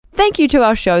thank you to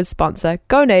our show's sponsor,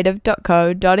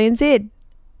 gonative.co.nz.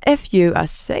 If you are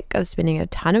sick of spending a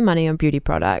ton of money on beauty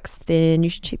products, then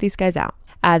you should check these guys out.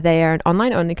 They are an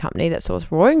online-only company that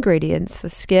source raw ingredients for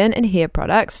skin and hair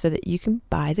products so that you can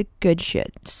buy the good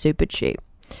shit super cheap.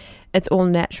 It's all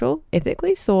natural,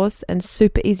 ethically sourced, and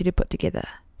super easy to put together.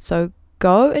 So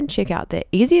go and check out their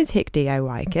easy as heck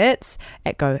DIY kits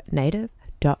at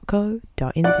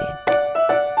gonative.co.nz.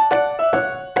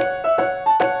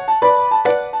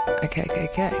 Okay.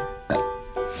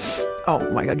 Oh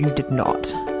my god, you did not.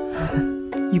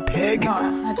 You pig. No,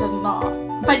 I did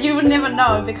not. But you would never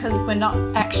know because we're not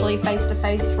actually face to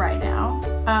face right now.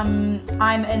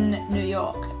 I'm in New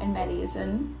York and Maddie is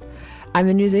in. I'm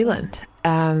in New Zealand.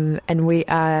 And we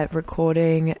are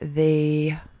recording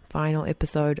the final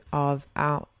episode of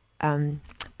our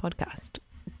podcast.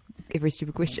 Every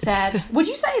stupid question. Sad. Would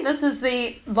you say this is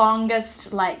the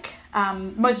longest,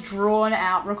 most drawn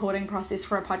out recording process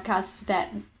for a podcast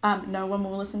that no one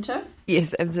will listen to?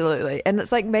 Yes, absolutely. And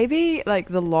it's maybe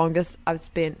the longest I've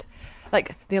spent,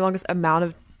 the longest amount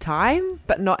of time,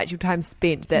 but not actual time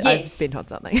spent that I've spent on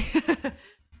something.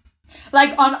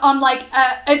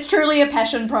 It's truly a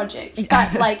passion project,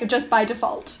 but just by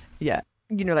default. Yeah.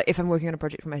 If I'm working on a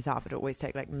project for myself, it'll always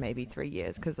take maybe 3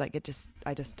 years because I just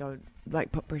don't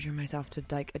put pressure on myself to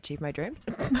achieve my dreams.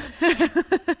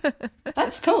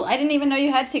 That's cool. I didn't even know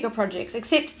you had secret projects,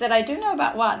 except that I do know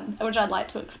about one, which I'd like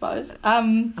to expose. Oh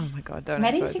my god, don't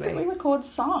Maddie expose secretly me. records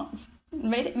songs.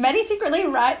 Maddie secretly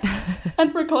writes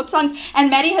and records songs, and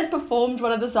Maddie has performed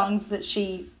one of the songs that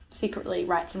she secretly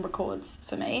writes and records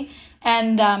for me,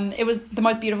 and it was the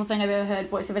most beautiful thing I've ever heard,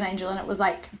 Voice of an Angel, and it was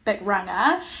Big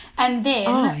Runner. And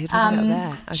then you're talking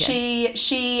about that. Okay.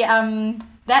 she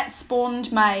that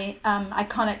spawned my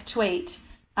iconic tweet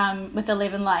with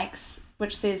 11 likes,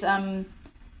 which says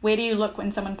where do you look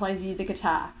when someone plays you the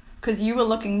guitar? Because you were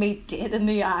looking me dead in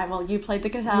the eye while you played the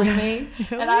guitar to me.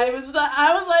 And I was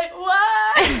like,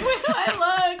 what? Where do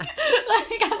I look?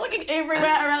 I was looking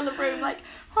everywhere around the room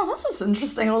oh, this is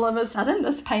interesting all of a sudden,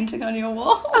 this painting on your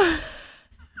wall.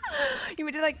 You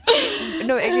were just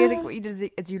no, actually I think what you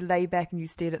did is you lay back and you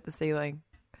stared at the ceiling.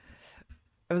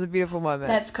 It was a beautiful moment.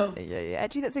 That's cool. Yeah.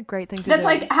 Actually, that's a great thing to do. That's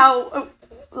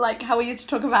how we used to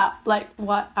talk about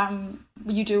what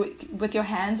you do with your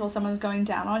hands while someone's going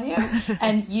down on you,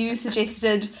 and you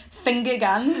suggested finger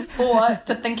guns or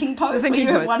the thinking pose where you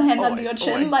have one hand under your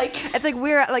chin. It's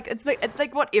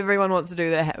it's what everyone wants to do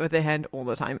with their hand all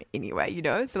the time anyway,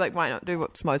 So why not do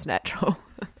what's most natural?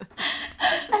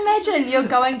 Imagine you're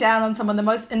going down on someone, the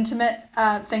most intimate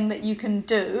thing that you can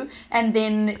do, and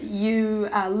then you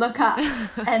look up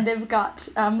and they've got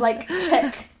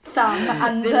tick thumb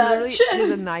under chin. There's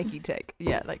a Nike tick.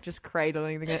 Yeah, just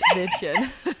cradling their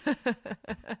chin.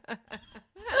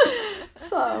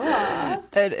 So hard.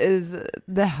 It is.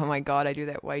 Oh my god, I do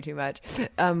that way too much.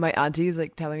 My auntie is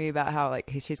telling me about how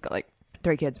she's got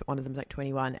 3 kids, but one of them's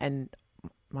 21 and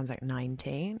one's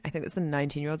 19. I think that's the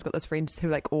 19-year-old's got this friend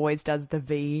who always does the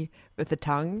V with the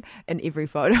tongue in every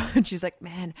photo, and she's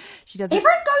man, she does.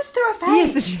 Everyone goes through a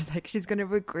phase. Yes, she's she's gonna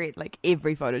regret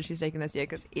every photo she's taken this year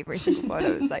because every single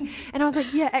photo is And I was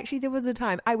yeah, actually there was a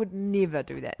time I would never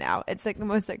do that now. It's the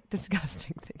most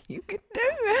disgusting thing you could do.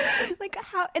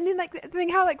 How, and then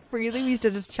think how freely we used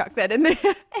to just chuck that in there.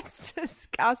 It's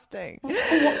disgusting.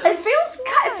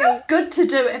 It feels good to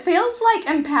do. It feels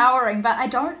empowering, but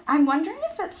I'm wondering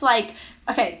if it's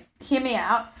okay, hear me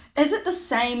out. Is it the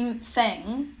same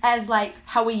thing as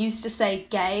how we used to say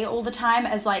gay all the time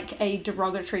as a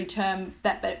derogatory term,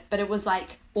 but it was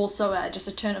also just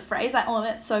a turn of phrase, oh,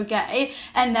 that's so gay,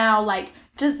 and now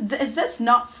is this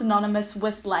not synonymous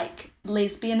with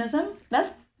lesbianism? That's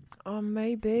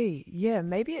maybe. Yeah,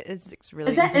 maybe it is. It's really.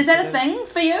 Is that a thing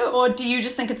for you, or do you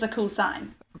just think it's a cool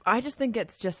sign? I just think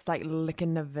it's just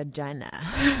licking a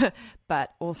vagina,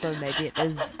 but also maybe it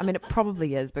is. I mean, it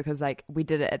probably is because we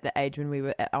did it at the age when we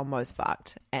were at our most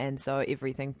fucked, and so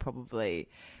everything probably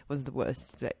was the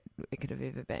worst that it could have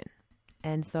ever been.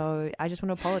 And so I just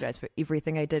want to apologize for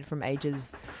everything I did from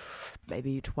ages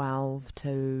maybe 12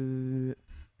 to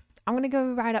I'm gonna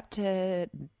go right up to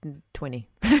 20.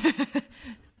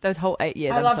 Those whole 8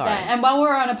 years. I love sorry. that. And while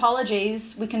we're on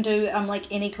apologies, we can do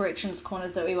any corrections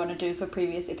corners that we want to do for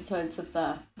previous episodes of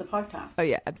the podcast. Oh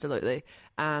yeah, absolutely.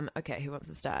 Okay, who wants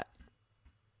to start?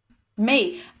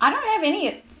 Me. I don't have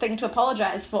anything to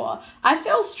apologize for. I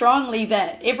feel strongly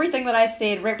that everything that I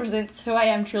said represents who I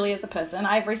am truly as a person.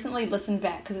 I've recently listened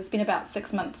back because it's been about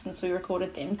 6 months since we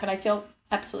recorded them, and I feel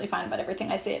absolutely fine about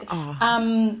everything I said. Oh.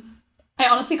 I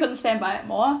honestly couldn't stand by it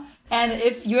more. And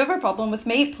if you have a problem with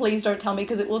me, please don't tell me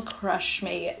because it will crush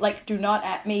me. Like, do not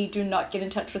at me. Do not get in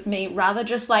touch with me. Rather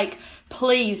just like,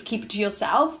 please keep it to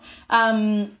yourself.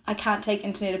 I can't take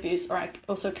internet abuse, or I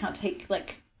also can't take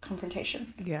like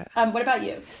confrontation. Yeah. What about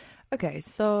you? Okay,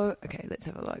 let's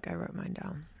have a look. I wrote mine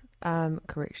down.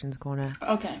 Corrections corner.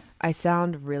 Okay. I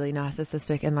sound really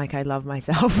narcissistic and like I love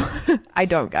myself. I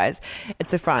don't, guys.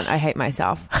 It's a front. I hate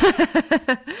myself.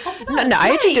 No,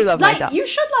 I actually do love myself. You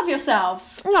should love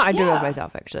yourself. No, I do love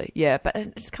myself actually. Yeah, but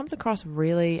it just comes across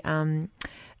really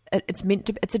it's meant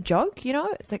to, it's a joke, you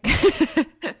know? It's like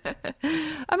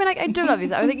I mean, like, I do love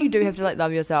yourself. I think you do have to like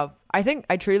love yourself. I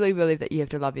truly believe that you have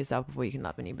to love yourself before you can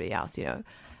love anybody else, you know?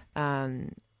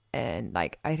 And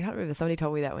like, I can't remember, somebody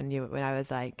told me that when I was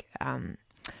like, when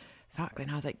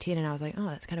I was like 10, and I was like, oh,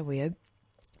 that's kind of weird.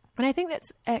 And I think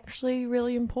that's actually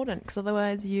really important, because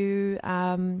otherwise you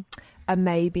are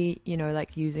maybe, you know,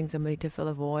 like using somebody to fill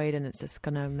a void, and it's just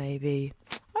gonna maybe,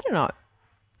 I don't know,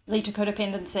 lead to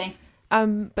codependency.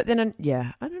 But then,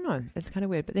 I don't know, it's kind of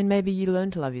weird. But then maybe you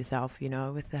learn to love yourself, you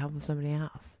know, with the help of somebody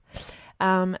else.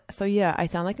 So yeah, I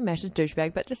sound like a massive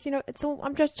douchebag, but just, you know,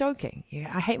 I'm just joking.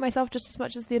 Yeah, I hate myself just as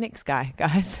much as the next guy,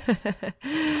 guys.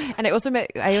 And I also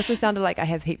sounded like I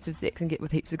have heaps of sex and get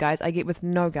with heaps of guys. I get with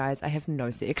no guys. I have no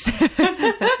sex. Not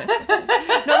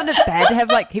that it's bad to have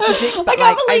like heaps of sex, but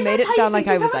like I made it sound like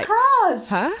I was like,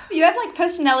 huh? You have like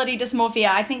personality dysmorphia.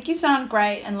 I think you sound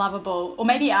great and lovable, or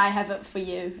maybe I have it for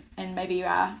you, and maybe you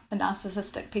are a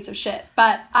narcissistic piece of shit.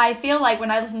 But I feel like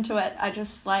when I listen to it, I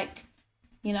just like,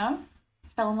 you know,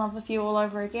 fell in love with you all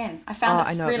over again. I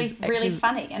found it really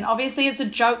funny. And obviously it's a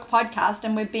joke podcast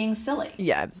and we're being silly.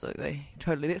 Yeah, absolutely.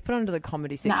 Totally. Let's put it under the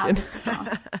comedy section.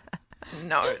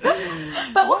 No.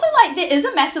 But also, like, there is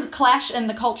a massive clash in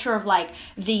the culture of, like,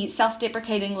 the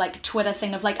self-deprecating, like, Twitter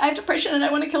thing of, like, I have depression and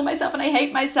I want to kill myself and I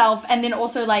hate myself. And then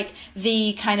also, like,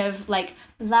 the kind of, like,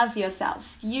 love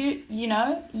yourself. You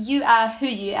know, you are who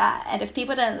you are. And if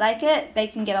people don't like it, they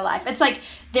can get a life. It's like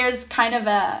there's kind of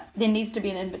there needs to be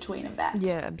an in-between of that.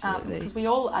 Yeah, absolutely. Because we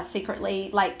all are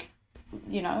secretly, like,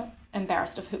 you know,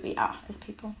 embarrassed of who we are as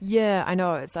people. Yeah, I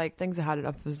know. It's like things are hard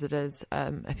enough as it is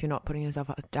if you're not putting yourself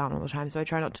down all the time. So I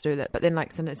try not to do that. But then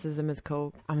like cynicism is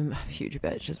cool. I'm a huge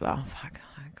bitch as well. Fuck,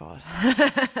 oh God.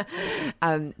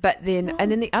 But then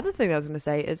and then the other thing I was going to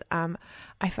say is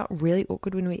I felt really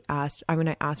awkward when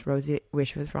I asked Rosie where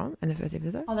she was from in the first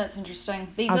episode. Oh, that's interesting.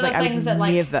 These are the things that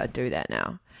like never do that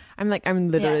now. I'm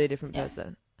literally a different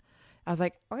person. I was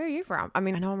like, where are you from? I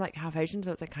mean, I know I'm like half Asian,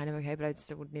 so it's like kind of okay, but I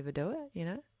still would never do it, you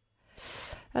know?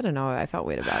 I don't know. I felt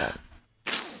weird about it.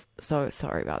 So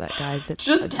sorry about that, guys.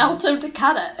 Just tell Tim to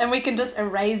cut it and we can just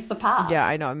erase the past. Yeah,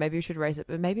 I know. Maybe we should erase it,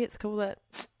 but maybe it's cool that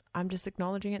I'm just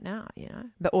acknowledging it now, you know?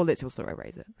 But let's also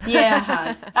erase it.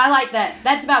 Yeah, I like that.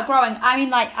 That's about growing. I mean,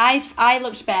 like, I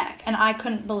looked back and I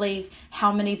couldn't believe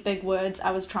how many big words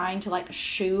I was trying to, like,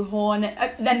 shoehorn.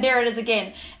 Then there it is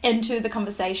again, into the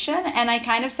conversation. And I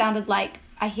kind of sounded like,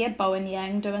 I hear Bowen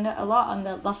Yang doing it a lot on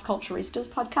the Las Culturistas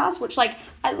podcast, which, like,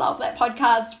 I love that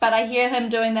podcast, but I hear him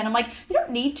doing that. I'm like, you don't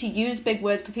need to use big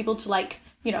words for people to, like,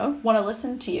 you know, want to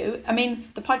listen to you. I mean,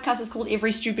 the podcast is called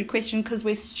Every Stupid Question because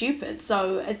we're stupid,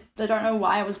 so I don't know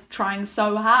why I was trying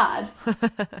so hard.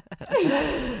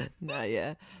 No,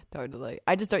 yeah, totally.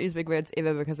 I just don't use big words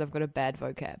ever because I've got a bad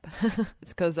vocab.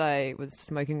 It's because I was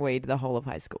smoking weed the whole of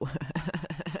high school.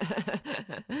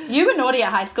 You were naughty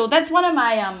at high school. That's one of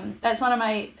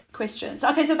my questions.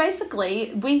 Okay, so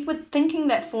basically we were thinking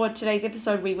that for today's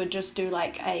episode we would just do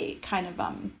like a kind of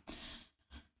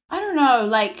I don't know,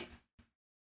 like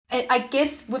I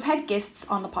guess we've had guests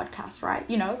on the podcast, right?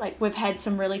 You know, like we've had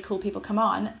some really cool people come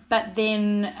on, but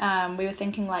then we were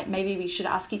thinking like maybe we should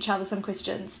ask each other some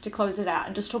questions to close it out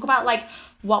and just talk about like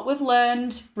what we've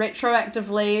learned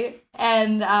retroactively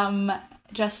and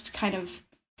just kind of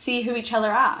see who each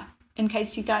other are in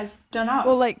case you guys don't know.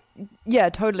 Well, like, yeah,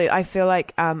 totally. I feel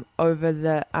like over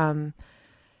the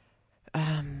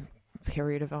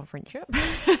period of our friendship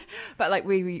but like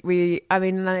we I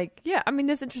mean, like, yeah, I mean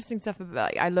there's interesting stuff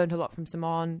about, like, I learned a lot from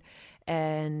Simone,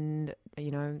 and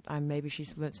you know, maybe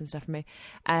she's learned some stuff from me,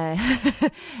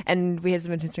 and we had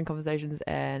some interesting conversations,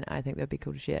 and I think that'd be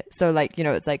cool to share. So like, you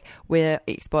know, it's like we're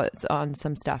experts on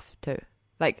some stuff too,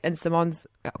 like, and Simone's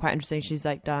quite interesting. She's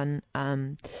like done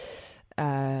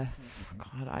God,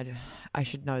 I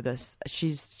should know this.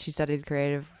 She studied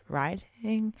creative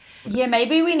writing. Yeah,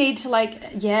 maybe we need to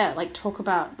like talk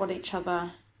about what each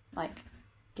other like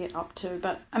get up to.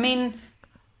 But I mean,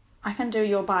 I can do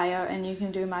your bio and you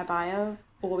can do my bio,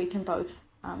 or we can both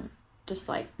just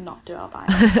like not do our bio.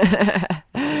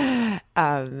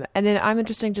 And then I'm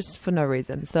interesting just for no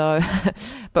reason. So,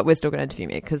 but we're still going to interview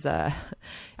me because I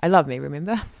love me,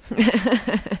 remember?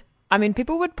 I mean,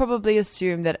 people would probably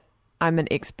assume that I'm an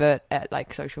expert at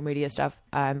like social media stuff,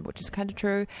 which is kind of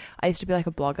true. I used to be like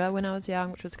a blogger when I was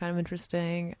young, which was kind of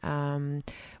interesting.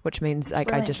 Which means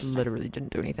like really I just literally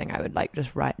didn't do anything. I would like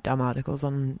just write dumb articles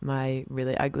on my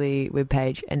really ugly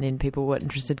webpage, and then people were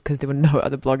interested because there were no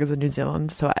other bloggers in New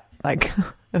Zealand. So I like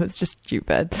it was just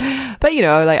stupid. But you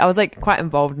know, like I was like quite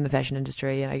involved in the fashion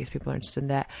industry, and I guess people are interested in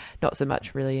that. Not so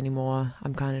much really anymore.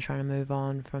 I'm kind of trying to move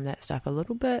on from that stuff a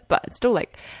little bit, but it's still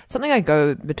like something I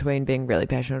go between being really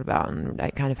passionate about and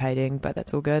like kind of hating. But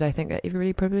that's all good. I think that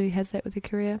everybody probably has that with their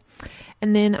career.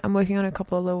 And then I'm working on a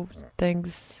couple of little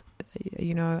things,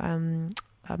 you know,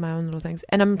 my own little things,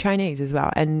 and I'm Chinese as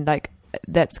well, and like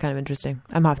that's kind of interesting.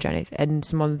 I'm half Chinese, and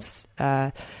someone's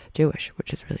Jewish,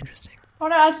 which is really interesting. I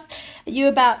want to ask you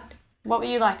about what were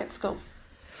you like at school?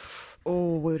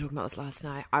 Oh, we were talking about this last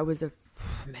night. I was a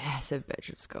massive bitch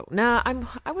at school. Nah,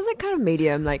 I was like kind of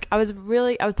medium. Like I was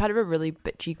part of a really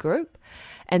bitchy group,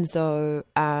 and so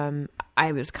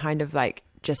I was kind of like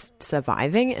just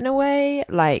surviving in a way.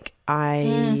 Like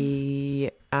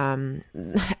I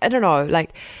don't know,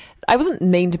 like I wasn't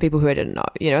mean to people who I didn't know,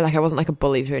 you know, like I wasn't like a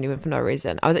bully to anyone for no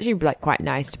reason. I was actually like quite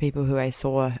nice to people who I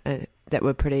saw that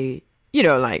were pretty, you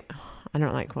know, like I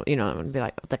don't like, you know, it would be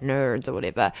like the nerds or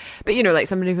whatever, but you know, like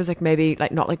somebody who was like maybe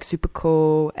like not like super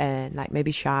cool and like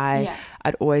maybe shy. Yeah.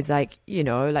 I'd always like, you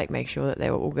know, like make sure that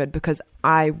they were all good because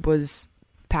I was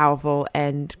powerful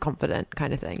and confident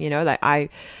kind of thing, you know, like I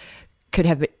could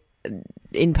have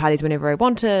in parties whenever I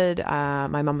wanted.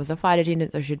 My mum was a flight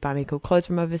attendant, so she'd buy me cool clothes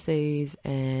from overseas,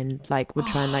 and like would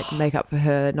try and like make up for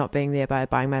her not being there by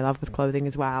buying my love with clothing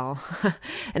as well.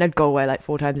 And I'd go away like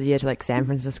 4 times a year to like San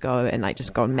Francisco and like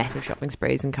just go on massive shopping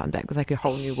sprees and come back with like a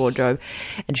whole new wardrobe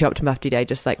and show up to Mufti Day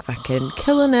just like fucking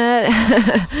killing it.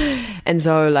 And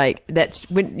so like that's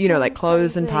when, you know, like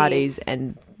clothes and parties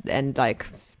and like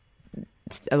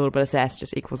a little bit of sass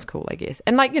just equals cool, I guess.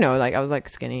 And like, you know, like I was like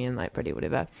skinny and like pretty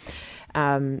whatever.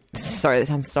 Sorry, that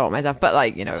sounds so at myself, but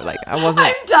like, you know, like I wasn't.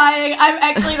 I'm dying. I'm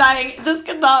actually dying. This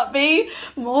could not be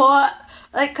more.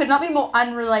 It could not be more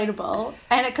unrelatable,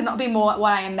 and it could not be more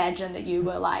what I imagined that you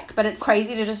were like. But it's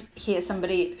crazy to just hear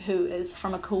somebody who is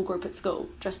from a cool group at school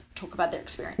just talk about their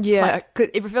experience. Yeah, because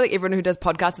I feel like everyone who does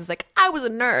podcasts is like, I was a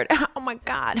nerd. Oh my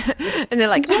god, and they're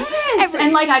like, yes,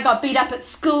 and like I got beat up at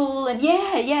school, and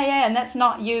yeah, and that's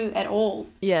not you at all.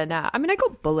 Yeah, nah. I mean, I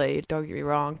got bullied. Don't get me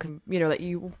wrong, because you know, like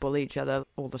you bully each other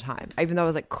all the time. Even though I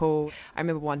was like cool, I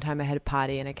remember one time I had a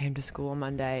party and I came to school on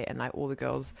Monday, and like all the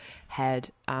girls had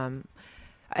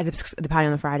at the party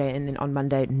on the Friday, and then on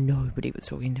Monday nobody was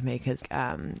talking to me because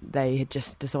they had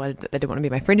just decided that they didn't want to be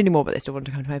my friend anymore, but they still wanted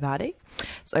to come to my party.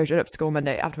 So I showed up to school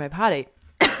Monday after my party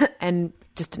and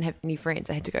just didn't have any friends.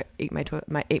 I had to go eat my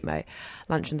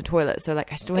lunch in the toilet. So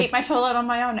like I still eat my toilet on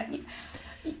my own.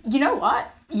 You know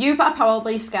what? You are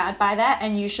probably scarred by that,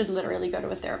 and you should literally go to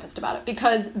a therapist about it,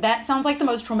 because that sounds like the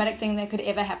most traumatic thing that could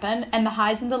ever happen, and the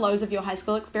highs and the lows of your high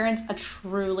school experience are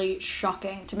truly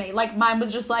shocking to me. Like mine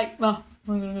was just like, oh,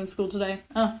 I'm going to go to school today.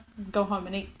 Go home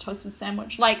and eat toasted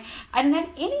sandwich. Like, I didn't have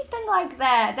anything like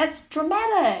that. That's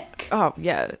dramatic. Oh,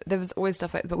 yeah. There was always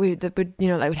stuff like that. That would, you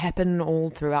know, that would happen all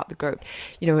throughout the group.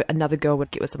 You know, another girl would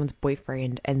get with someone's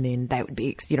boyfriend and then they would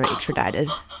be, you know, extradited.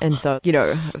 And so, you know,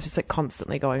 it was just like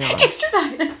constantly going on.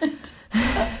 Extradited.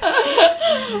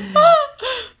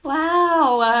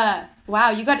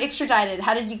 Wow, you got extradited.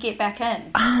 How did you get back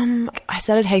in? I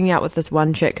started hanging out with this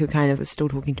one chick who kind of was still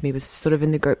talking to me, was sort of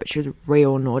in the group, but she was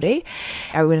real naughty.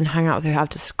 I went and hung out with her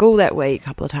after school that week a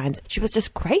couple of times. She was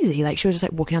just crazy. Like, she was just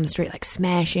like walking down the street, like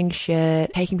smashing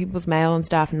shit, taking people's mail and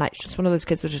stuff. And like, just one of those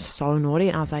kids was just so naughty.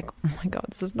 And I was like, oh my God,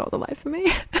 this is not the life for me.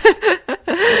 I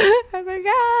was like,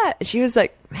 ah. She was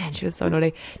like, man, she was so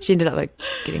naughty. She ended up like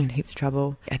getting in heaps of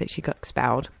trouble. I think she got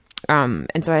expelled.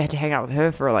 And so I had to hang out with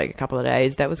her for like a couple of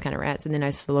days. That was kind of rats. And then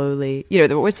I slowly, you know,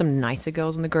 there were always some nicer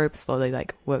girls in the group, slowly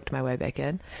like worked my way back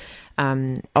in.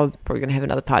 I was probably going to have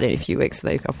another party in a few weeks, so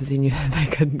they obviously knew that they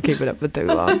couldn't keep it up for too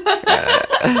long. But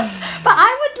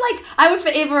I would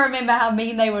forever remember how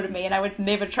mean they were to me, and I would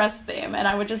never trust them, and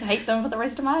I would just hate them for the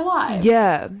rest of my life.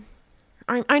 Yeah.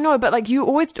 I know, but like you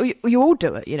all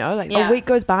do it, you know, like a week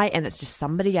goes by and it's just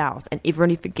somebody else and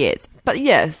everybody forgets. But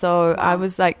yeah, so I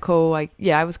was like cool, like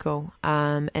I was cool.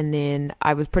 And then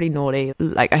I was pretty naughty.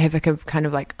 Like I have like a kind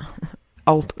of like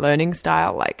alt learning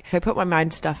style. Like if I put my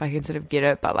mind to stuff, I can sort of get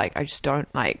it, but like I just don't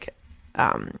like.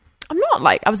 I'm not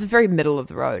like, I was very middle of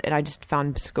the road, and I just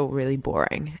found school really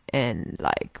boring, and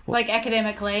like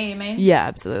academically, you mean? Yeah,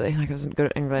 absolutely. Like I wasn't good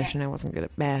at English and I wasn't good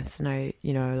at maths, and I,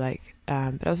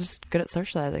 but I was just good at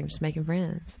socializing, just making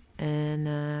friends, and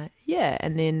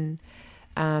and then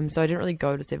so I didn't really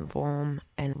go to seventh form,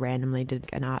 and randomly did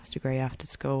an arts degree after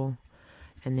school.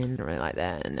 And then didn't really like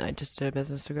that, and then I just did a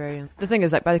business degree. And the thing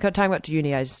is, like, by the time I got to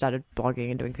uni, I just started blogging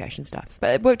and doing fashion stuff.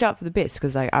 But it worked out for the best,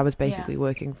 because like I was basically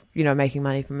working, making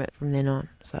money from it from then on.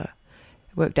 So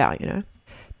it worked out,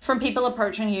 From people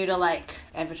approaching you to like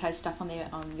advertise stuff on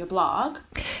your blog.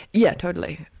 Yeah,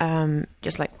 totally.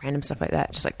 Just like random stuff like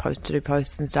that. Just like do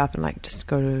posts and stuff, and like just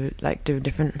go to like do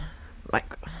different.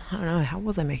 Like, I don't know, how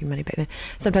was I making money back then?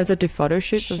 Sometimes I'd do photo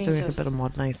shoots. I was doing like a bit of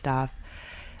modeling stuff.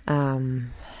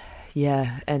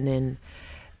 Yeah, and then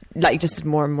like just did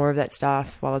more and more of that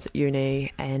stuff while I was at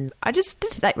uni, and I just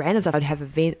did like random stuff. I'd have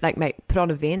put on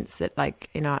events that like,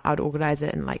 I'd organise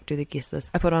it and like do the guest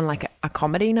list. I put on like a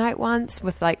comedy night once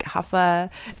with like Huffer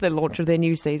for the launch of their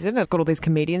new season. I got all these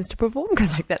comedians to perform,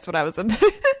 because like that's what I was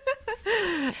into.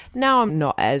 Now I'm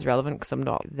not as relevant because I'm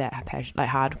not that passionate, like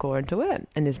hardcore into it,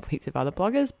 and there's heaps of other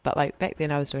bloggers, but like back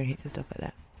then I was doing heaps of stuff like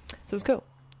that, so it was cool.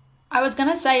 I was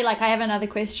gonna say, like, I have another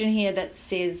question here that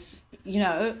says,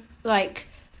 like,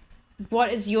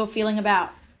 what is your feeling about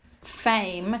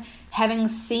fame, having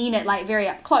seen it like very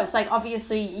up close? Like,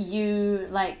 obviously you,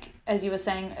 like, as you were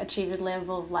saying, achieved a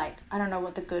level of like, I don't know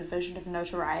what the good version of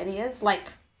notoriety is,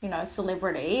 like,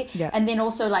 celebrity. Yeah. And then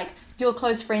also like you're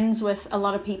close friends with a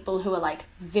lot of people who are like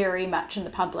very much in the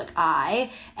public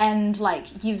eye, and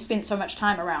like you've spent so much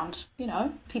time around,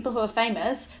 people who are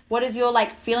famous. What is your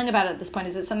like feeling about it at this point?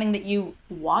 Is it something that you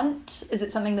want? Is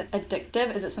it something that's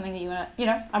addictive? Is it something that you want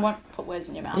to, I won't put words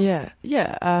in your mouth.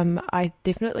 Yeah. I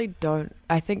definitely don't.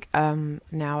 I think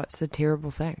now it's a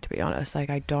terrible thing, to be honest. Like,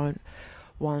 I don't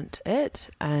want it,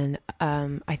 and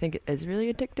I think it is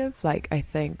really addictive. Like, I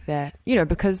think that,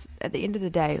 because at the end of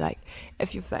the day, like,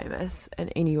 if you're famous in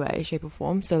any way, shape or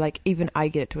form, so like even I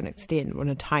get it to an extent, in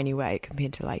a tiny way,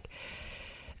 compared to like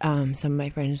some of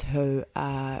my friends who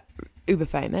are uber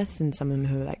famous, and some of them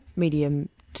who are like medium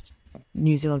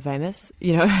New Zealand famous,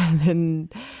 and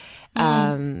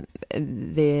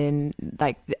then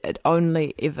like it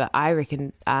only ever, I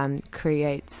reckon,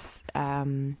 creates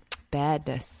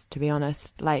badness, to be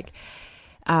honest. Like,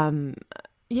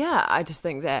 I just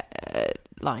think that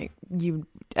like you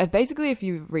basically, if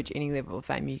you reach any level of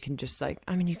fame, you can just like,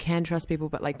 you can trust people,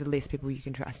 but like the less people you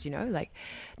can trust, like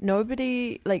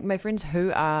nobody, like my friends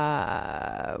who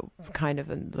are kind of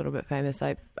a little bit famous,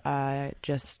 like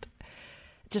just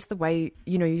the way,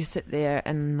 you sit there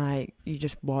and like you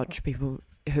just watch people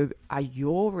who are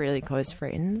your really close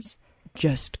friends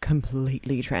just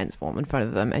completely transform in front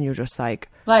of them, and you're just like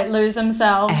lose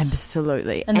themselves.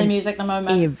 Absolutely. In the music, the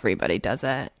moment. Everybody does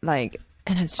it. Like,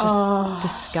 and it's just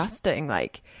disgusting.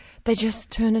 Like, they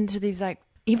just turn into these, like,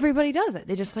 everybody does it.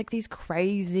 They're just like these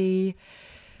crazy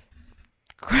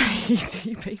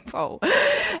people.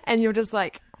 And you're just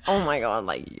like, oh my God,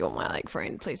 like, you're my like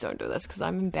friend, please don't do this, because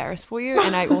I'm embarrassed for you,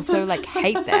 and I also like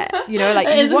hate that, like you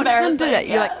watch them do that,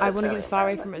 you're like, I want to get as far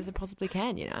away from it as I possibly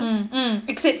can,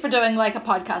 except for doing like a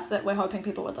podcast that we're hoping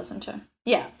people would listen to.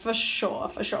 Yeah, for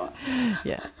sure.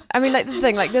 Yeah, like this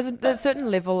thing, like there's a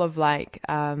certain level of like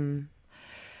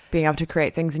being able to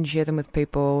create things and share them with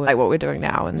people, like what we're doing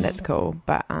now, and that's cool,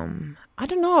 but I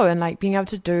don't know, and like being able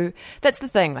to do, that's the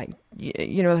thing, like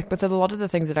like with a lot of the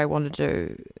things that I want to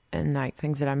do, and like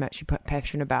things that I'm actually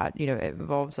passionate about, it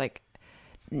involves like,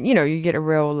 you get a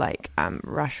real like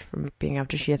rush from being able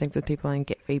to share things with people and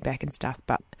get feedback and stuff.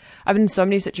 But I've been in so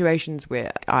many situations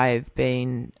where I've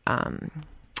been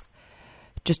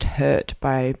just hurt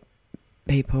by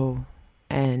people,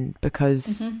 and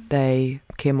because they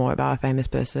care more about a famous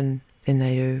person than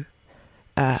they do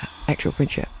actual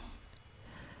friendship.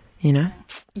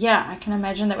 Yeah, I can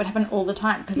imagine that would happen all the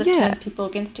time, because it turns people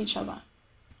against each other.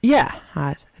 Yeah,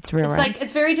 hard. It's real. It's like,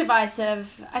 it's very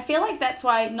divisive. I feel like that's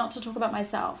why, not to talk about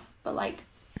myself, but like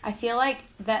I feel like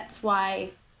that's why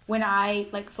when I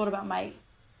like thought about my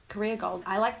career goals,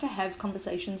 I like to have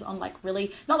conversations on like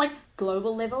really, not like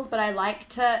global levels, but I like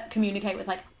to communicate with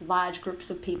like large groups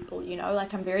of people,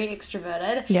 like I'm very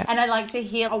extroverted, and I like to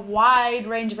hear a wide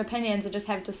range of opinions and just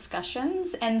have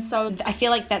discussions. And so I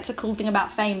feel like that's a cool thing about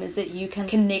fame, is that you can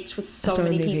connect with so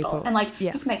many people, and like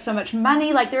you can make so much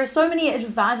money. Like, there are so many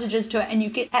advantages to it, and you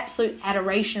get absolute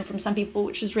adoration from some people,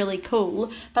 which is really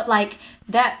cool. But like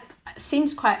that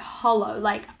seems quite hollow.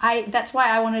 Like, that's why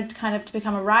I wanted kind of to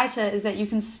become a writer, is that you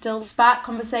can still spark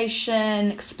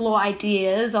conversation, explore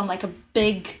ideas on like in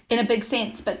a big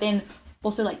sense, but then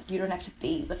also like you don't have to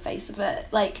be the face of it.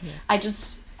 Like, I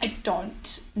I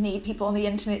don't need people on the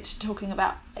internet talking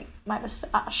about like my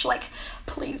moustache. Like,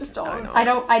 please don't. I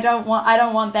don't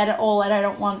want that at all, and I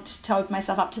don't want to open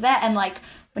myself up to that. And like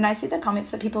when I see the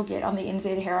comments that people get on the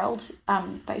NZ Herald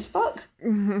Facebook,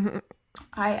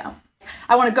 I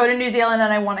want to go to New Zealand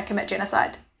and I want to commit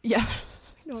genocide. Yeah.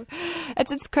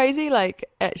 It's crazy. Like,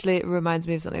 actually, it reminds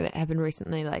me of something that happened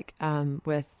recently, like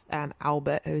with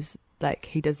Albert, who's like,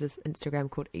 he does this Instagram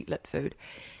called Eat Lit Food,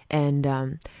 and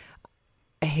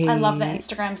I love that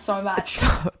Instagram so much.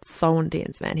 It's so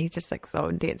intense, man. He's just like so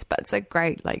intense, but it's like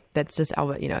great. Like, that's just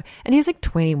Albert, you know. And he's like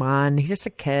 21. He's just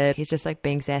a kid. He's just like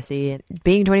being sassy and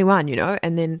being 21, you know.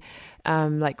 And then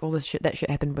like all this shit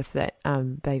happened with that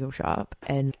bagel shop,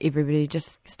 and everybody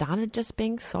just started just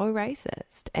being so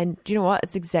racist. And do you know what?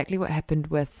 It's exactly what happened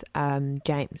with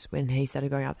James when he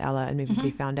started going out with Ella, and everybody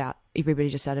found out. Everybody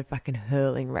just started fucking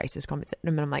hurling racist comments at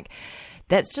him, and I'm like,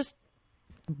 that's just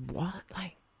what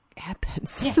like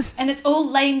happens. Yeah, and it's all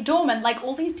laying dormant. Like,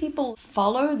 all these people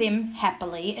follow them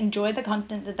happily, enjoy the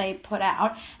content that they put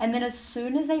out, and then as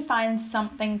soon as they find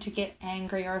something to get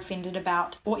angry or offended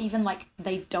about, or even like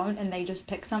they don't and they just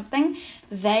pick something,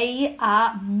 they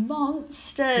are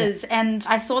monsters. Yeah. And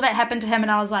I saw that happen to him,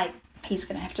 and I was like, he's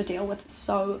going to have to deal with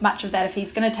so much of that. If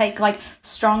he's going to take like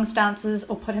strong stances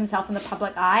or put himself in the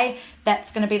public eye,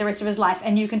 that's going to be the rest of his life.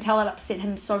 And you can tell it upset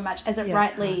him so much, as it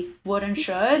rightly would and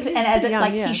should. And as it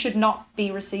like he should not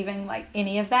be receiving like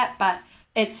any of that, but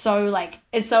it's so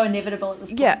inevitable at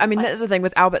this point. Yeah, I mean, like, that's the thing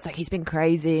with Albert. It's like, he's been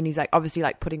crazy, and he's like obviously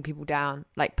like putting people down,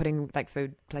 like putting like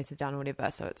food places down or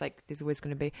whatever. So it's like there's always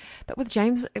going to be. But with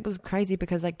James, it was crazy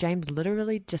because like James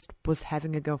literally just was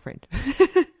having a girlfriend.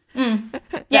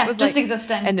 Yeah, just like,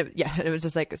 existing. And it was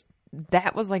just like,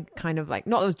 that was like kind of like,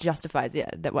 not it was justified, yeah,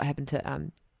 that what happened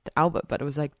to Albert, but it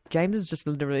was like James is just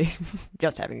literally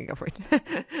just having a girlfriend.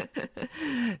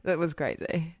 That was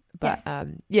crazy. But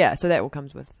so that all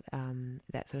comes with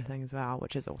that sort of thing as well,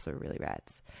 which is also really rad.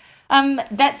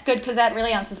 That's good, because that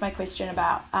really answers my question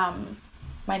about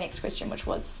my next question, which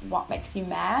was what makes you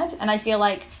mad. And I feel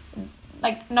like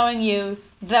knowing you,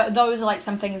 those are like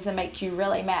some things that make you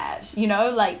really mad, you know,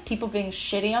 like people being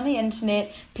shitty on the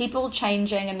internet, people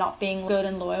changing and not being good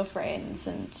and loyal friends,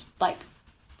 and like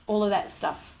all of that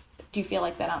stuff. Do you feel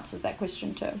like that answers that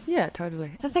question too? Yeah,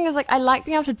 totally. The thing is, like, I like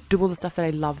being able to do all the stuff that I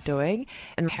love doing,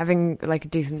 and having like a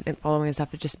decent following and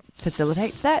stuff, it just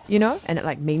facilitates that, you know, and it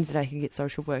like means that I can get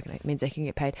social work, and it means I can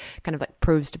get paid, kind of like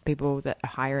proves to people that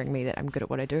are hiring me that I'm good at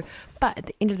what I do. But at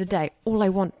the end of the day, all I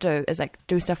want to do is like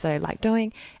do stuff that I like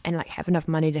doing, and like have enough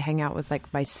money to hang out with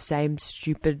like my same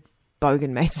stupid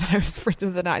bogan mates that I was friends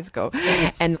with in high school,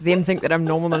 and them think that I'm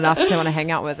normal enough to want to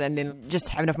hang out with, and then just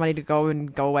have enough money to go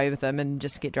away with them and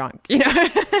just get drunk, you know.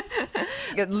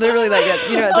 Literally, like,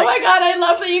 you know, it's my god, I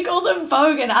love that you call them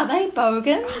bogan. Are they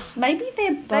bogans? Maybe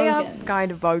they're bogans. They are kind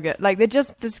of bogan. Like, they're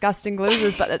just disgusting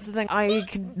losers, but that's the thing. I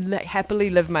could happily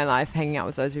live my life hanging out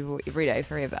with those people every day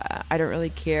forever. I don't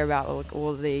really care about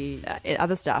all the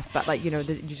other stuff, but like, you know,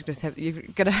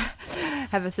 you've got to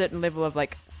have a certain level of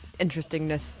like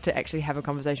interestingness to actually have a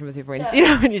conversation with your friends, you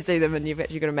know, when you see them, and you've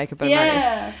actually got to make a bit of money.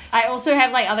 Yeah. I also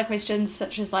have like other questions,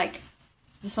 such as like,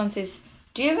 this one says,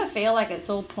 do you ever feel like it's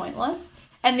all pointless?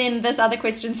 And then this other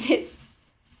question says,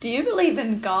 do you believe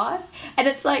in God? And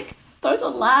it's like, those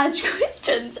are large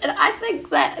questions, and I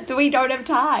think that we don't have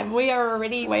time. We are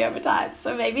already way over time.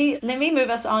 So maybe let me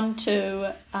move us on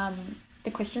to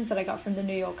the questions that I got from the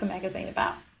New Yorker magazine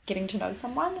about getting to know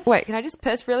someone. Wait, can I just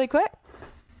piss really quick?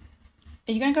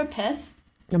 Are you going to go piss?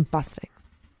 I'm busting.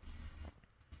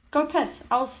 Go piss.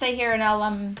 I'll stay here and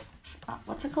I'll,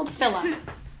 what's it called? Filler.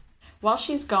 While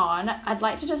she's gone, I'd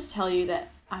like to just tell you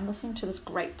that I'm listening to this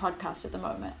great podcast at the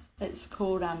moment. It's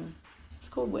called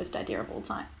Worst Idea of All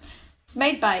Time. It's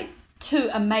made by two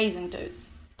amazing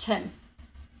dudes, Tim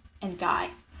and Guy.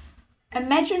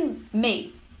 Imagine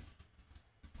me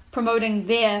promoting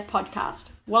their podcast.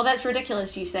 Well, that's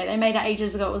ridiculous, you say. They made it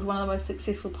ages ago. It was one of the most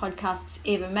successful podcasts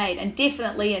ever made, and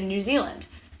definitely in New Zealand.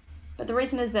 But the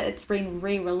reason is that it's been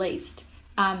re-released.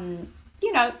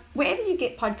 You know, wherever you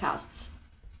get podcasts,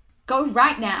 go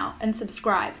right now and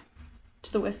subscribe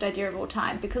to The Worst Idea of All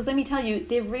Time, because let me tell you,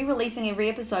 they're re-releasing every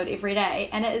episode every day,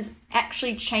 and it is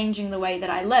actually changing the way that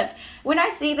I live. When I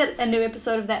see that a new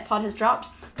episode of that pod has dropped,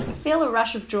 I feel a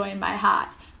rush of joy in my heart.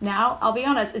 Now, I'll be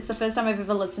honest, it's the first time I've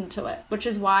ever listened to it, which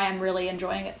is why I'm really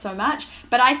enjoying it so much.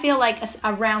 But I feel like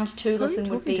a round 2 listen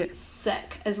would be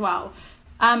sick as well.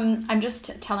 I'm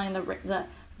just telling the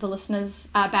listeners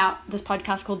about this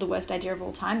podcast called The Worst Idea of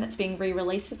All Time that's being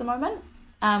re-released at the moment.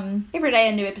 Every day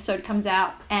a new episode comes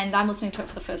out, and I'm listening to it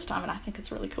for the first time, and I think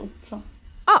it's really cool. So,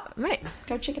 oh, mate.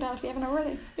 Go check it out if you haven't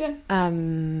already. Yeah.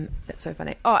 That's so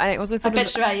funny. Oh, and I also I thought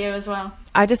bitched about you as well.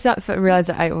 I just realized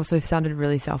that I also sounded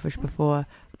really selfish before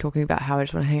talking about how I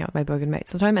just want to hang out with my bogan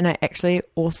mates all the time. And I actually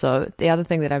also, the other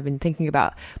thing that I've been thinking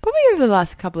about probably over the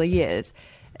last couple of years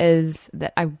is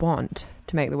that I want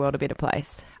to make the world a better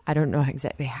place. I don't know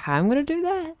exactly how I'm going to do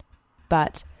that,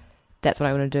 but that's what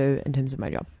I want to do in terms of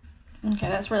my job. Okay,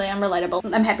 that's really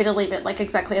unrelatable. I'm happy to leave it like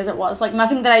exactly as it was. Like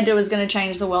nothing that I do is going to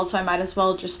change the world, so I might as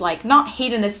well just like, not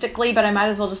hedonistically, but I might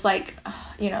as well just like,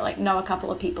 like know a couple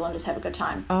of people and just have a good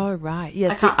time. Oh, right.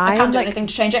 Yeah, I can't do anything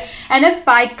to change it. And if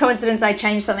by coincidence I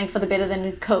change something for the better,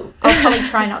 then cool. I'll probably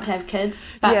try not to have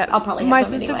kids, but yeah, I'll probably have my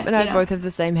them sister anyway, and I both have the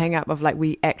same hang up of like,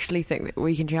 we actually think that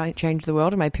we can change the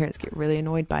world, and my parents get really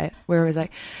annoyed by it. Where I was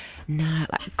like, nah,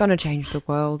 like, gonna change the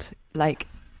world. Like,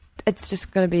 it's just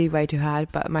going to be way too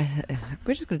hard, but we're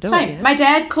just going to do it. You know? My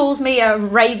dad calls me a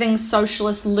raving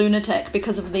socialist lunatic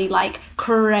because of the like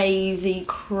crazy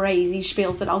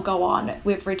spiels that I'll go on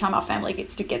every time our family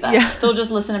gets together. Yeah. They'll just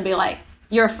listen and be like,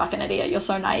 "You're a fucking idiot. You're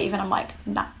so naive." And I'm like,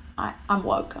 "Nah, I'm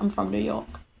woke. I'm from New York."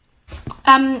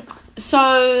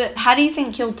 So how do you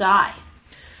think you'll die?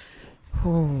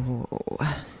 Oh.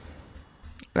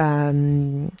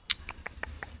 I'm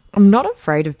not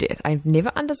afraid of death. I've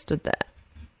never understood that.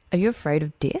 Are you afraid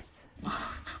of death?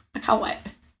 I can't wait.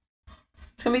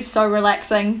 It's going to be so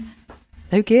relaxing.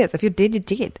 Who cares? If you're dead, you're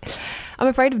dead. I'm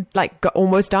afraid of, like,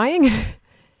 almost dying.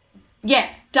 Yeah,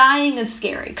 dying is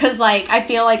scary. Because, like, I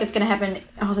feel like it's going to happen.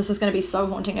 Oh, this is going to be so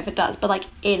haunting if it does. But, like,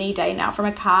 any day now from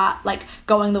a car, like,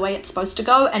 going the way it's supposed to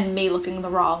go and me looking the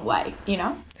wrong way, you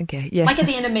know? Okay, yeah. Like at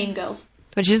the end of Mean Girls.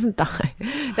 But she doesn't die.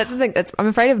 That's the thing. I'm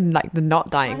afraid of like the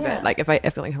not dying bit. Like if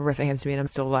something horrific happens to me and I'm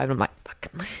still alive, and I'm like,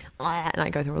 fucking, and I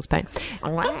go through all this pain.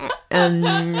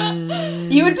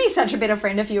 You would be such a better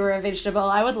friend if you were a vegetable.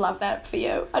 I would love that for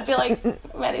you. I'd be like,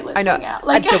 Maddie, let's hang out.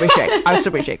 Like, I'd still be shake. I would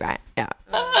still be shake, right? Yeah.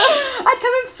 I'd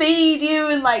come and feed you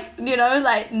and like, you know,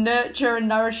 like nurture and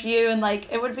nourish you, and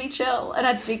like it would be chill, and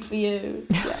I'd speak for you.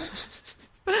 Yeah.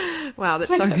 Wow, that's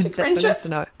so good. That's so nice to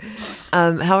know. How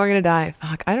am I gonna die?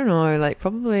 Fuck, I don't know. Like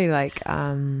probably like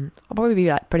I'll probably be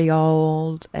like pretty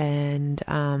old, and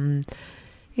it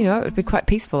would be quite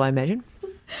peaceful, I imagine.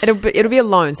 It'll be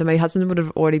alone, so my husband would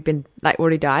have already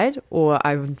died, or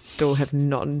I would still have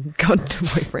not gotten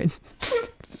a boyfriend.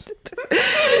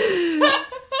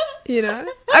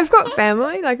 I've got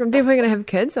family. Like I'm definitely gonna have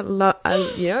kids. But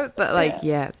like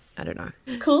yeah. I don't know.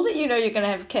 Cool that you know you're going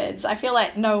to have kids. I feel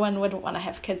like no one would want to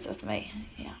have kids with me.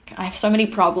 Yeah, I have so many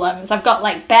problems. I've got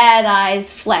like bad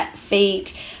eyes, flat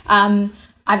feet.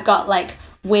 I've got like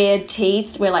weird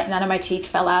teeth where like none of my teeth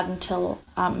fell out until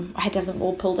I had to have them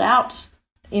all pulled out.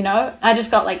 You know, I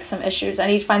just got like some issues. I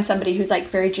need to find somebody who's like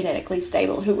very genetically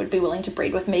stable who would be willing to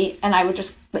breed with me, and I would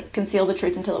just like conceal the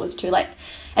truth until it was too late.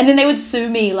 And then they would sue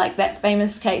me, like that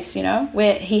famous case, you know,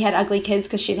 where he had ugly kids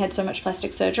because she'd had so much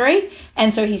plastic surgery,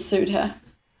 and so he sued her.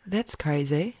 That's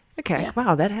crazy. Okay, yeah.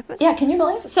 Wow, that happened. Yeah, can you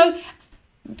believe it? So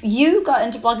you got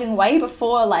into blogging way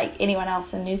before like anyone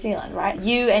else in New Zealand, right?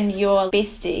 You and your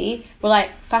bestie were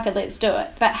like, fuck it, let's do it.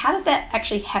 But how did that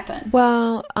actually happen?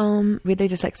 Well, really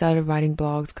just like started writing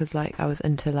blogs because like I was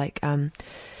into like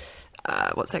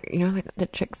what's that, like the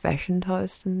chick Fashion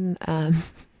Toast, and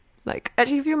like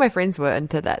actually a few of my friends were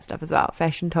into that stuff as well,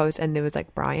 Fashion Toast, and there was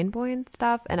like Brian Boy and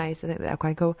stuff, and I used to think that they were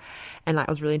quite cool, and like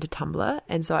I was really into Tumblr,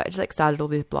 and so I just like started all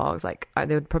these blogs. Like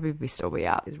they would probably still be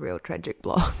out, these real tragic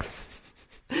blogs.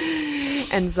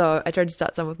 And so I tried to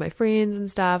start some with my friends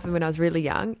and stuff, and when I was really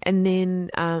young, and then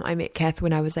I met Kath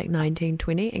when I was like 19,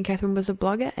 20, and Catherine was a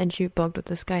blogger, and she blogged with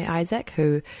this guy Isaac,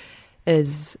 who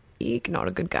is not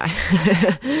a good guy.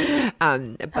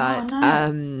 Like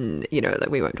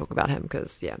we won't talk about him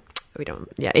because we don't.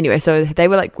 Yeah. Anyway, so they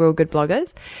were like real good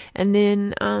bloggers, and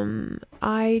then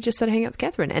I just started hanging out with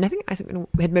Catherine, and I think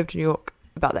we had moved to New York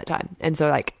about that time, and so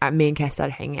like me and Kath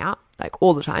started hanging out like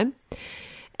all the time.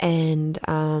 And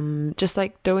just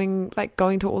like going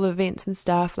to all the events and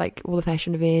stuff, like all the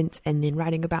fashion events, and then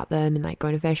writing about them, and like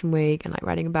going to Fashion Week and like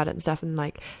writing about it and stuff, and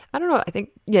like I don't know, I think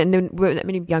and there weren't that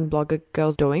many young blogger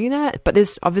girls doing that, but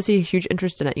there's obviously a huge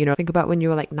interest in it. Think about when you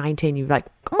were like 19, you're like,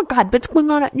 oh my god, what's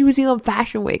going on at New Zealand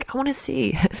Fashion Week? I want to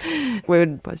see. We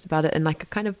would post about it in like a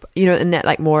kind of in that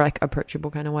like more like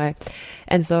approachable kind of way,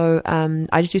 and so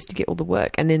I just used to get all the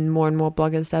work, and then more and more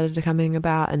bloggers started to coming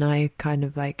about, and I kind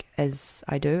of like, as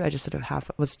I do, I just sort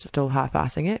of was still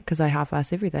half-assing it because I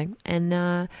half-ass everything,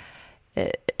 and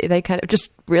they kind of just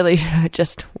really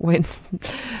just went,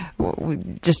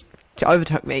 just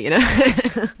overtook me, you know.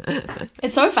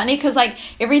 It's so funny because like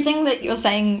everything that you're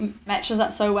saying matches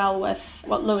up so well with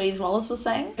what Louise Wallace was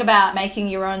saying about making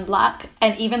your own luck.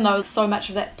 And even though so much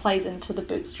of that plays into the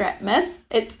bootstrap myth,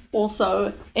 it's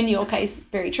also, in your case,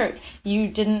 very true. You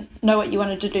didn't know what you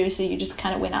wanted to do, so you just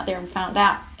kind of went out there and found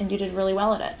out, and you did really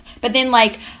well at it. But then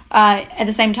like at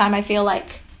the same time, I feel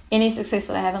like any success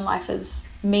that I have in life is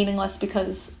meaningless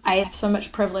because I have so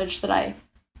much privilege that I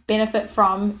benefit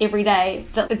from every day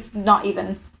that it's not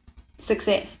even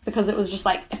success, because it was just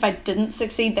like, if I didn't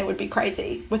succeed, that would be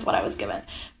crazy with what I was given.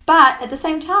 But at the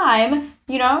same time,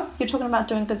 you know, you're talking about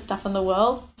doing good stuff in the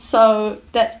world, so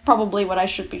that's probably what I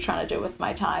should be trying to do with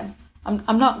my time.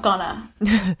 I'm not gonna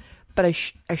but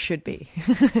I should be.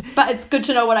 But it's good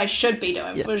to know what I should be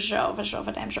doing. For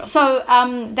damn sure. So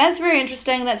that's very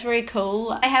interesting, that's very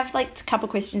cool. I have like a couple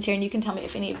questions here, and you can tell me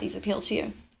if any of these appeal to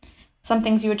you. Some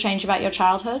things you would change about your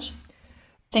childhood,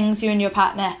 things you and your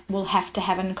partner will have to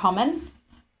have in common,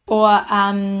 or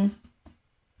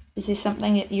is there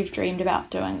something that you've dreamed about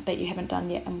doing that you haven't done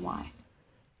yet, and why?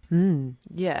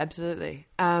 Yeah, absolutely.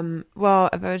 Well,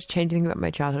 if I was changing about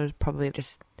my childhood, it was probably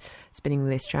just spending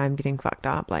less time getting fucked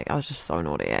up. Like, I was just so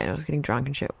naughty, and I was getting drunk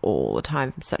and shit all the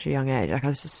time from such a young age. Like, I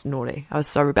was just naughty. I was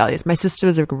so rebellious. My sister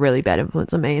was a really bad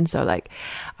influence on me, and so like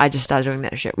I just started doing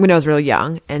that shit when I was really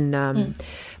young. And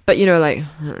but you know, like,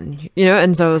 you know,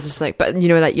 and so I was just like, but you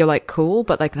know, like, you're like cool,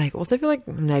 but like also feel like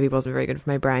maybe it wasn't very good for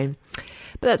my brain.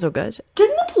 But that's all good.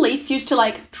 Didn't the police used to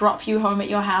like drop you home at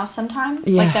your house sometimes?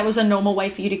 Yeah. Like that was a normal way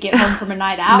for you to get home from a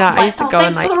night out? No, like, I used to go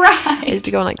and like, I used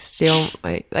to go and like steal,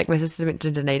 like my sister went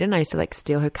to Dunedin, I used to like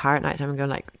steal her car at night time and go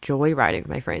like joyriding with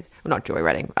my friends. Well, not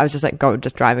joyriding. I was just like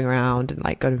just driving around and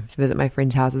like go to visit my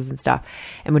friends' houses and stuff.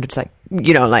 And we're just like,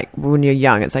 you know, like when you're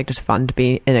young, it's like just fun to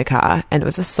be in a car, and it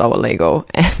was just so illegal.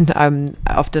 And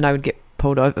often I would get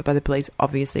pulled over by the police,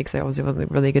 obviously, because I obviously wasn't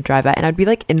a really good driver, and I'd be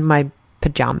like in my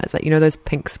pajamas, like, you know, those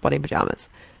pink spotty pajamas.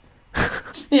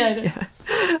 Yeah, I do. Yeah.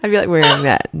 I'd be like wearing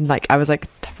that, and like I was like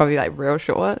probably like real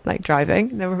short, like driving,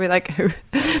 and they would be like,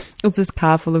 it was this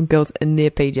car full of girls in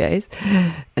their PJs,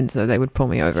 and so they would pull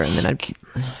me over, and then I'd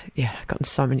gotten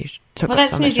so many. Well,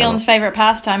 that's New Zealand's favourite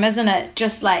pastime, isn't it?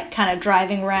 Just like kind of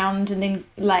driving around and then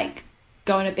like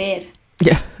going to bed.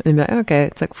 Yeah, and be like, okay,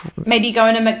 it's like maybe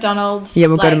going to McDonald's. Yeah,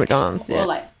 we'll go to McDonald's. Or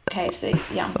like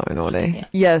KFC. Yeah. So naughty.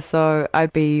 Yeah, so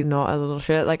I'd be not a little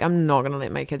shit. Like, I'm not going to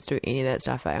let my kids do any of that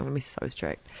stuff. I'm going to be so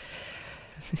strict.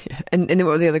 And then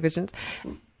what were the other questions?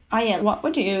 Oh, yeah. What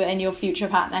would you and your future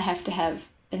partner have to have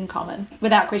in common?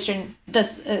 Without question,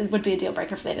 this would be a deal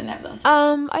breaker if they didn't have this.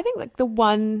 I think, like, the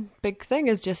one big thing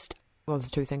is just, well,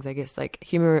 there's two things, I guess, like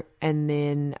humor, and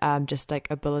then just, like,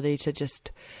 ability to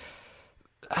just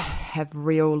have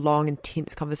real long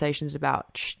intense conversations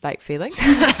about like feelings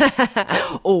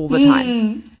all the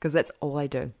time, because that's all I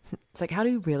do. It's like, how do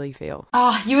you really feel?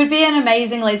 Oh, you would be an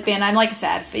amazing lesbian. I'm like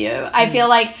sad for you. I feel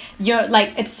like you're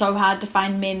like, it's so hard to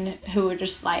find men who are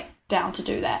just like down to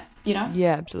do that, you know?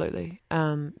 Yeah, absolutely.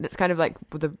 That's kind of like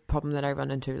the problem that I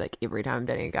run into like every time I'm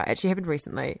dating a guy. It actually happened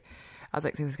recently. I was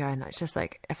like seeing this guy, and it's just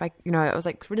like, if I, you know, I was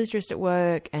like really stressed at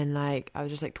work, and like I was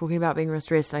just like talking about being real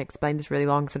stressed, and I explained this really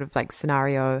long sort of like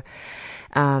scenario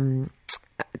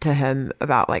to him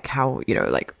about like how, you know,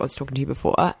 like I was talking to you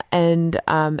before, and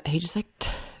he just like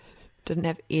didn't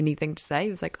have anything to say. He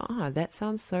was like, oh, that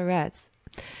sounds so rats.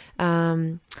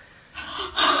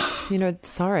 You know,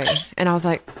 sorry. And I was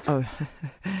like, oh,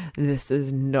 this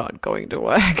is not going to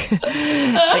work. Like,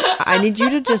 I need you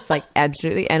to just like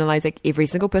absolutely analyze like every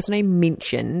single person I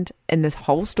mentioned in this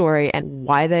whole story, and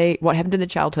what happened in the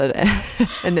childhood,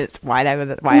 and it's why they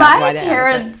were my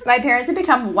parents have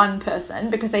become one person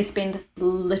because they spend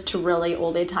literally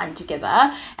all their time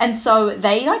together, and so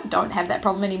they like don't have that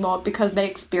problem anymore because they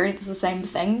experience the same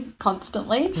thing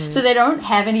constantly. So they don't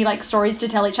have any like stories to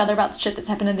tell each other about the shit that's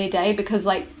happened in their day, because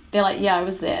like they're like, yeah, I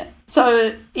was there.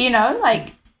 So, you know,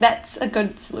 like, that's a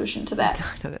good solution to that.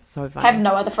 I know, that's so funny. Have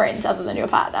no other friends other than your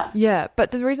partner. Yeah,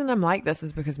 but the reason I'm like this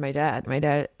is because my dad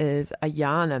is a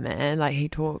yarner, man. Like, he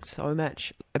talks so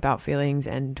much about feelings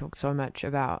and talks so much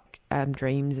about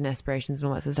dreams and aspirations and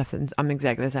all that sort of stuff. And I'm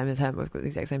exactly the same as him. We've got the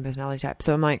exact same personality type.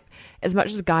 So I'm like, as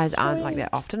much as guys aren't like that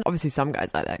often, obviously some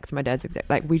guys like that, because my dad's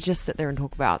like, we just sit there and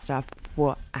talk about stuff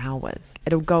for hours.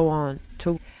 It'll go on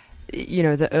till, you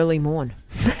know, the early morn.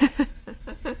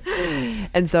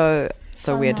 And so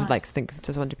weird nice to like think of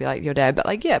someone to be like your dad, but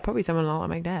like, yeah, probably someone like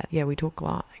my dad. Yeah, we talk a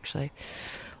lot, actually,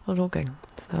 a lot of talking.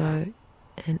 So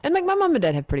and like my mum and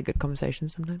dad have pretty good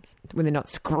conversations sometimes when they're not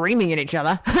screaming at each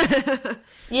other.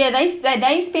 Yeah,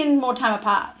 they spend more time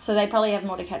apart, so they probably have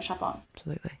more to catch up on.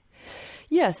 Absolutely.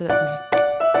 Yeah, so that's interesting.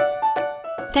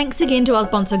 Thanks again to our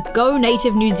sponsor, Go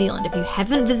Native New Zealand. If you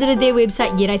haven't visited their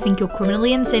website yet, I think you're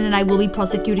criminally insane and I will be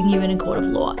prosecuting you in a court of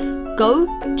law. Go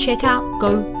check out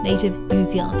Go Native New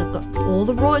Zealand. They've got all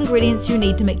the raw ingredients you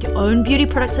need to make your own beauty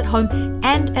products at home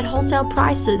and at wholesale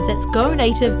prices. That's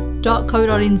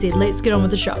gonative.co.nz. Let's get on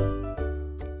with the show.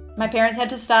 My parents had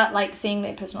to start like seeing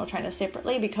their personal trainer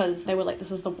separately because they were like,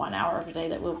 this is the 1 hour of the day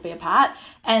that we'll be apart.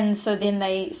 And so then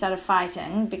they started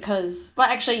fighting because, well,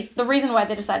 actually the reason why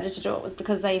they decided to do it was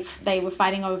because they were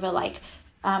fighting over like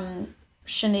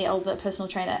Chanel, the personal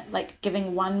trainer, like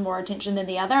giving one more attention than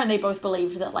the other, and they both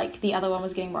believed that like the other one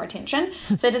was getting more attention.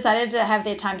 So they decided to have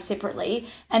their time separately.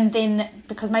 And then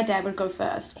because my dad would go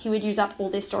first, he would use up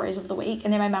all their stories of the week,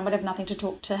 and then my mum would have nothing to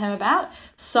talk to him about.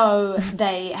 So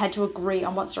they had to agree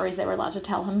on what stories they were allowed to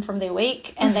tell him from their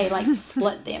week, and they like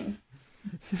split them.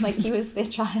 Like he was their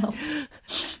child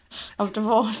of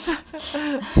divorce.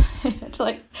 It's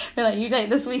like, they're like, you date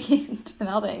this weekend and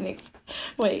I'll date next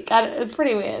week. It's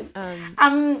pretty weird.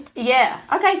 Yeah.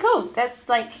 Okay, cool. That's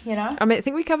like, you know. I mean, I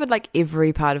think we covered like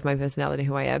every part of my personality,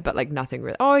 who I am, but like nothing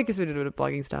really. Oh, I guess we did a bit of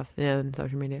blogging stuff, yeah, and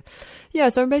social media. Yeah,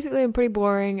 so basically I'm pretty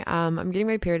boring. I'm getting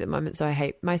my period at the moment, so I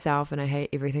hate myself and I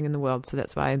hate everything in the world, so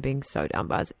that's why I'm being so down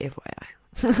buzz,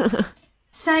 FYI.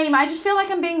 Same. I just feel like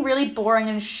I'm being really boring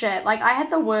and shit. Like, I had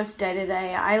the worst day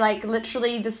today. I, like,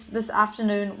 literally this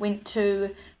afternoon went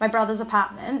to my brother's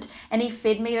apartment and he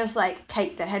fed me this, like,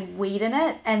 cake that had weed in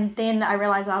it. And then I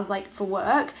realized I was late for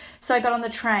work. So I got on the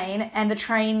train and the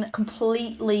train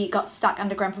completely got stuck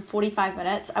underground for 45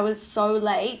 minutes. I was so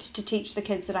late to teach the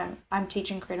kids that I'm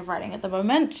teaching creative writing at the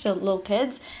moment to little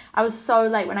kids. I was so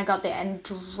late when I got there and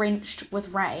drenched with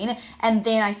rain. And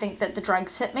then I think that the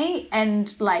drugs hit me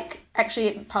and, like, actually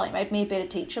it probably made me a better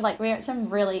teacher. Like, we had some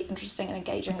really interesting and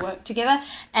engaging work together.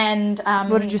 And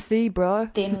what did you see,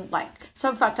 bro? Then, like,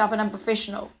 so fucked up and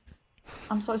unprofessional.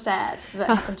 I'm so sad that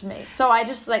happened to me. So I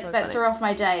just, like, so that funny. Threw off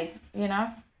my day, you know?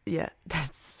 Yeah,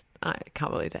 I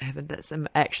can't believe that happened. That's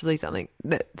actually something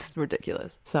that's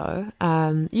ridiculous. So,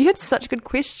 you had such good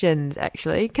questions,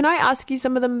 actually. Can I ask you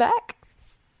some of them back?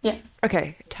 Yeah.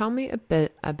 Okay, tell me a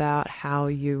bit about how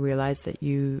you realised that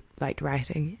you liked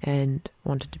writing and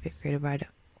wanted to be a creative writer.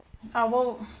 Oh,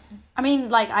 well, I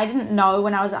mean, like, I didn't know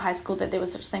when I was at high school that there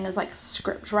was such thing as, like,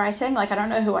 script writing. Like, I don't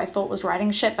know who I thought was writing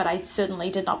shit, but I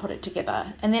certainly did not put it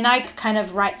together. And then I kind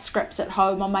of write scripts at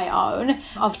home on my own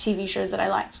of TV shows that I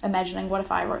liked, imagining what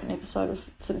if I wrote an episode of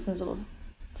Simpsons or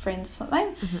Friends or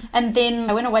something. Mm-hmm. And then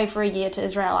I went away for a year to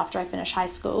Israel after I finished high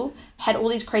school, had all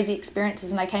these crazy experiences,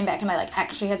 and I came back and I, like,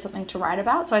 actually had something to write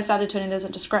about. So I started turning those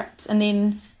into scripts. And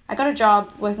then I got a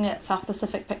job working at South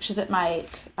Pacific Pictures at my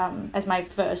as my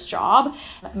first job.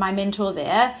 My mentor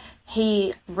there,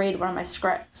 he read one of my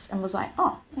scripts and was like,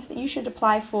 oh, I think you should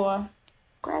apply for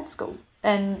grad school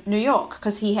in New York,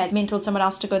 because he had mentored someone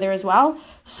else to go there as well.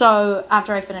 So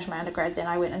after I finished my undergrad, then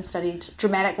I went and studied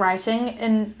dramatic writing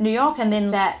in New York. And then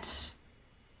that,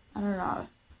 I don't know,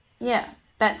 yeah,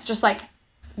 that's just like,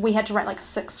 we had to write like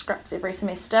 6 scripts every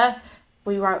semester.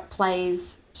 We wrote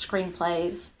plays,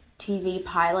 screenplays, TV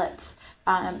pilots,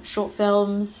 short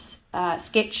films,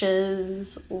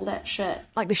 sketches, all that shit.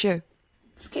 Like the show.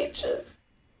 Sketches.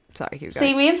 Sorry, keep going.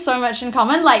 See, we have so much in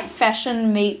common. Like,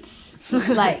 fashion meets,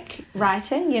 like,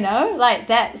 writing, you know? Like,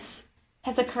 that's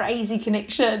a crazy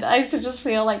connection. I could just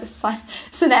feel, like, the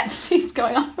synapses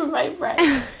going off in my brain.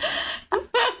 I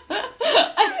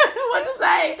don't know what to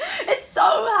say. It's so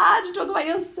hard to talk about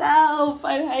yourself.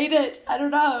 I hate it. I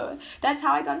don't know. That's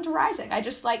how I got into writing. I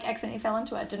just, like, accidentally fell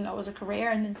into it. Didn't know it was a career,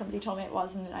 and then somebody told me it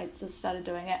was, and then I just started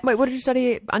doing it. Wait, what did you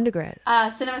study at undergrad?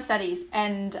 Cinema studies,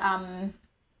 and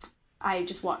I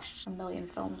just watched a million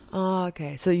films. Oh,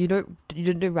 okay. So you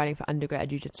didn't do writing for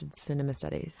undergrad, you just did cinema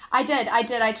studies? I did.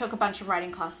 I took a bunch of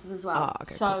writing classes as well. Oh,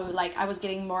 okay, so, cool. Like, I was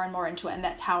getting more and more into it, and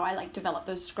that's how I, like, developed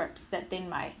those scripts that then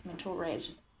my mentor read.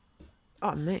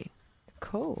 Oh, man.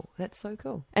 Cool. That's so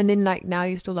cool. And then, like, now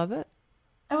you still love it?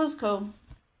 It was cool.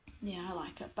 Yeah, I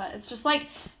like it. But it's just, like,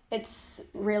 it's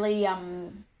really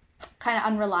kind of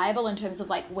unreliable in terms of,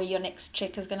 like, where your next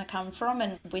check is going to come from,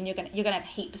 and when you're gonna have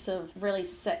heaps of really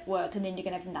sick work, and then you're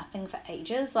gonna have nothing for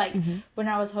ages. Like, when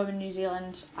I was home in New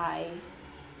Zealand,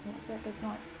 what's that big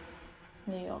noise?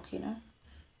 New York, you know.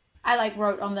 I, like,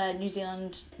 wrote on the New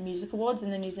Zealand Music Awards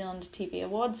and the New Zealand TV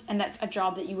Awards, and that's a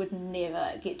job that you would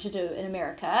never get to do in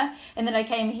America. And then I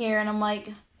came here and I'm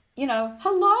like, you know,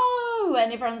 hello,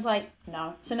 and everyone's like,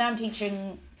 no. So now I'm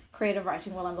teaching creative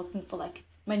writing while I'm looking for, like,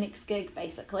 my next gig,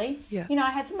 basically. Yeah. You know,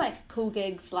 I had some, like, cool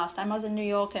gigs last time I was in New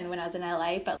York and when I was in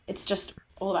LA, but it's just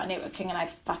all about networking, and I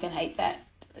fucking hate that.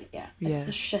 But yeah, it's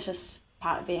the shittest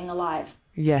part of being alive.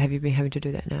 Yeah, have you been having to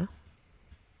do that now?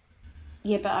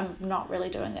 yeah, but I'm not really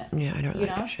doing it. Yeah, I don't You like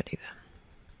know? that shit either.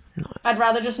 No. I'd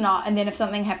rather just not, and then if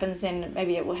something happens, then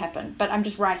maybe it will happen. But I'm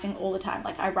just writing all the time.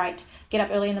 Like, get up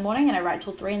early in the morning, and I write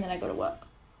till 3, and then I go to work.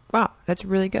 Wow, that's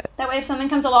really good. That way, if something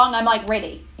comes along, I'm, like,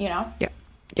 ready, you know? Yeah.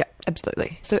 Yeah,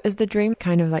 absolutely. So is the dream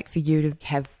kind of like for you to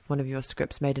have one of your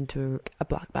scripts made into a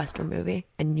blockbuster movie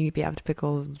and you be able to pick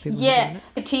all those people? Yeah,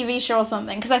 a TV show or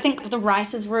something. Because I think the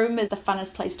writer's room is the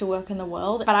funnest place to work in the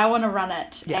world. But I want to run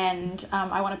it, and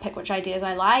I want to pick which ideas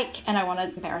I like, and I want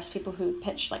to embarrass people who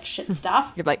pitch, like, shit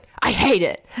stuff. You're like, I hate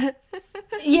it.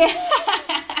 Yeah.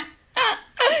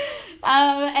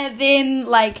 And then,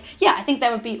 like, yeah, I think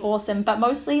that would be awesome. But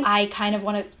mostly I kind of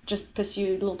want to just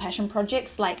pursue little passion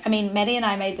projects. Like, I mean, Maddie and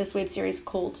I made this web series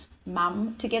called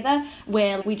Mum together,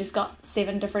 where we just got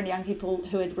 7 different young people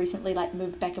who had recently, like,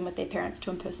 moved back in with their parents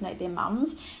to impersonate their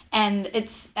mums. And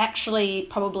it's actually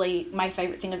probably my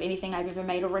favorite thing of anything I've ever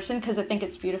made or written, because I think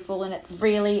it's beautiful and it's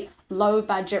really low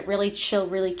budget, really chill,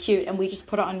 really cute. And we just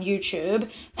put it on YouTube,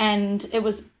 and it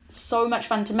was so much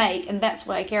fun to make, and that's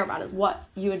what I care about, is what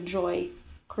you enjoy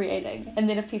creating. And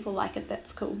then if people like it,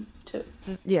 that's cool too.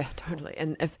 Yeah, totally.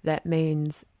 And if that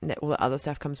means that all the other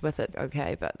stuff comes with it,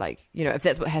 okay, but, like, you know, if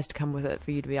that's what has to come with it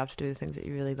for you to be able to do the things that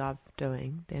you really love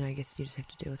doing, then I guess you just have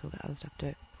to deal with all the other stuff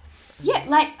too. Yeah,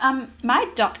 like my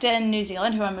doctor in New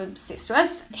Zealand, who I'm obsessed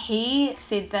with, he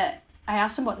said that, I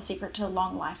asked him what the secret to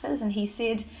long life is, and he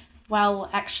said, well,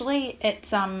 actually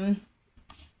it's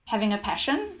having a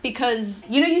passion. Because,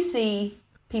 you know, you see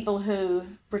people who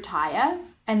retire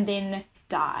and then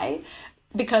die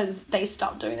because they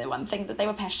stopped doing the one thing that they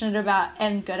were passionate about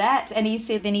and good at. And he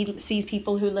said then he sees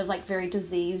people who live, like, very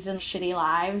diseased and shitty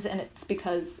lives, and it's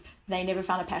because they never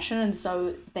found a passion, and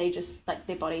so they just, like,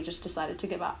 their body just decided to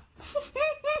give up.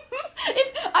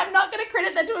 I'm not going to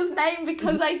credit that to his name,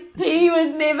 because he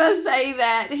would never say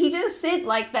that. He just said,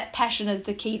 like, that passion is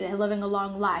the key to living a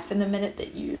long life, and the minute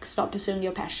that you stop pursuing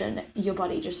your passion, your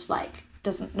body just, like,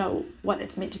 doesn't know what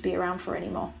it's meant to be around for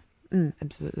anymore.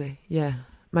 Absolutely, yeah.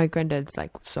 My granddad's,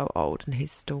 like, so old, and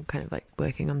he's still kind of, like,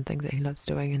 working on things that he loves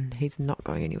doing, and he's not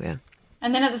going anywhere.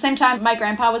 And then at the same time, my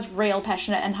grandpa was real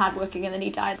passionate and hardworking, and then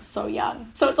he died so young.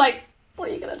 So it's like, what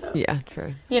are you going to do? Yeah,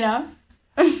 true. You know?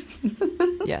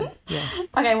 Yeah.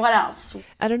 Okay, what else?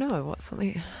 I don't know, what's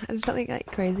something like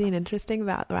crazy and interesting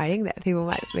about writing that people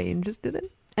might be interested in?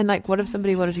 And, like, what if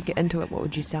somebody wanted to get into it? What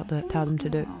would you tell them to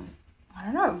do? I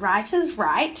don't know. Writers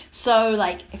write. So,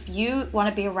 like, if you want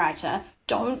to be a writer,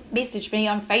 don't message me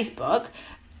on Facebook.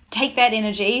 Take that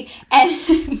energy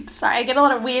and sorry, I get a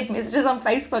lot of weird messages on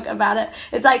Facebook about it.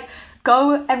 It's like,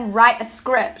 go and write a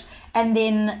script and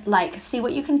then, like, see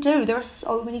what you can do. There are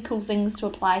so many cool things to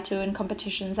apply to in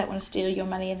competitions that want to steal your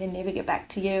money and then never get back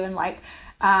to you. And, like,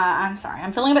 I'm sorry,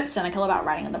 I'm feeling a bit cynical about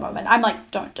writing at the moment. I'm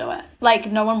like, don't do it. Like,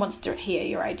 no one wants to hear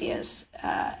your ideas.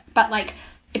 But, like,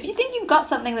 if you think you've got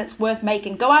something that's worth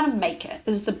making, go out and make it,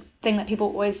 is the thing that people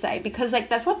always say. Because, like,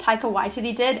 that's what Taika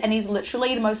Waititi did, and he's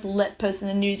literally the most lit person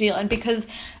in New Zealand, because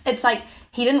it's like,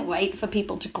 he didn't wait for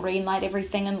people to greenlight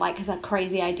everything and, like, his, like,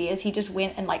 crazy ideas. He just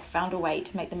went and, like, found a way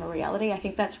to make them a reality. I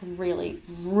think that's really,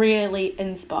 really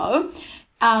inspo.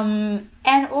 And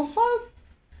also,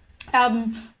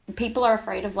 people are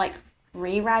afraid of, like,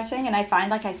 rewriting, and I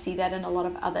find, like, I see that in a lot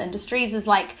of other industries, is,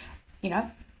 like, you know,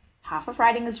 half of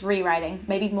writing is rewriting,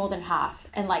 maybe more than half.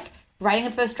 And, like, writing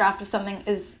a first draft of something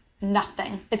is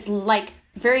nothing. It's, like,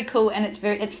 very cool, and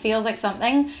it feels like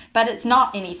something, but it's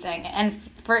not anything. And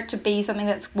for it to be something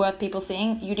that's worth people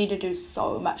seeing, you need to do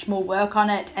so much more work on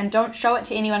it, and don't show it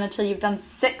to anyone until you've done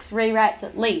 6 rewrites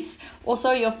at least.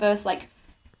 Also, your first, like,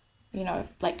 you know,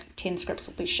 like 10 scripts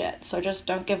will be shit. So just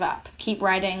don't give up. Keep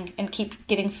writing and keep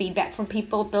getting feedback from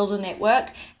people. Build a network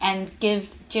and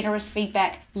give generous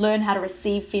feedback. Learn how to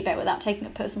receive feedback without taking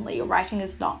it personally. Your writing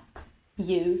is not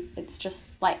you. It's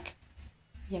just, like,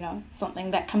 you know,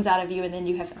 something that comes out of you, and then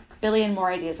you have a billion more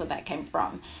ideas where that came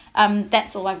from.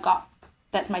 That's all I've got.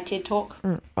 That's my TED Talk.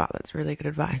 Wow, that's really good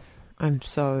advice. I'm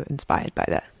so inspired by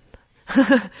that.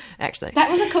 Actually,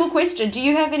 that was a cool question. Do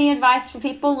you have any advice for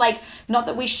people? Like, not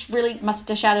that we really must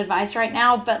dish out advice right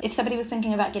now, but if somebody was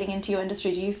thinking about getting into your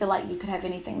industry, do you feel like you could have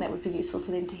anything that would be useful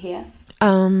for them to hear?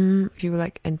 If you were,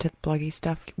 like, into bloggy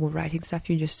stuff or writing stuff,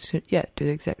 you just do the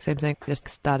exact same thing. Just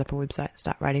start up a website,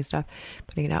 start writing stuff,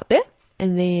 putting it out there,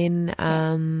 and then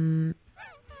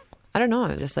I don't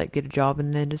know, just, like, get a job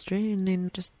in the industry, and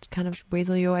then just kind of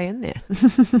weasel your way in there.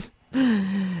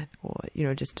 Or, you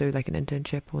know, just do, like, an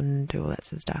internship and do all that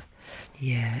sort of stuff.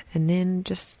 Yeah, and then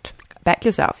just back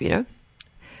yourself, you know.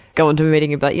 Go into a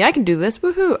meeting and be like, yeah, I can do this,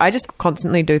 woohoo. I just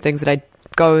constantly do things that I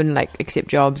go and like accept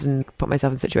jobs and put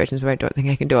myself in situations where I don't think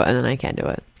I can do it, and then I can do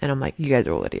it, and I'm like, you guys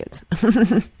are all idiots.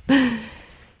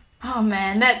 Oh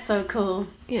man, that's so cool.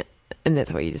 Yeah, and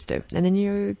that's what you just do, and then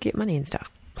you get money and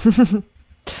stuff.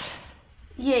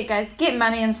 Yeah, guys, get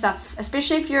money and stuff,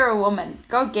 especially if you're a woman.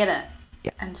 Go get it.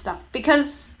 Yeah. And stuff,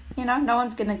 because no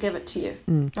one's gonna give it to you.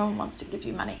 No one wants to give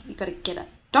you money. You got to get it.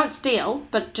 Don't steal,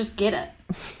 but just get it.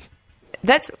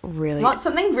 That's really What's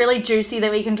something really juicy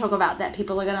that we can talk about that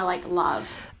people are gonna like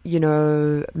love?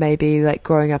 Maybe like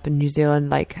growing up in New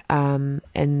Zealand, like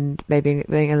and maybe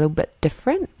being a little bit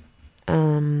different,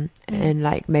 and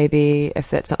like maybe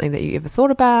if that's something that you ever thought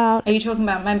about. Are you talking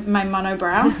about my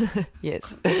monobrow?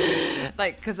 Yes.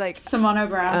 Like, because like Some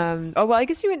monobrow. oh well, I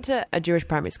guess you went to a Jewish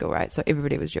primary school, right? So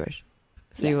everybody was Jewish,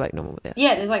 so you were like normal with that.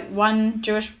 Yeah, there's like one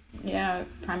Jewish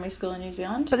primary school in New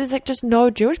Zealand. But there's like just no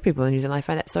Jewish people in New Zealand. I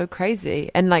find that so crazy.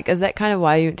 And like, is that kind of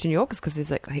why you went to New York? Is because there's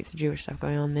like heaps of Jewish stuff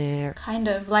going on there? Kind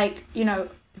of like,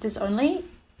 there's only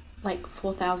like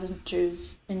 4,000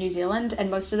 Jews in New Zealand,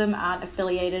 and most of them aren't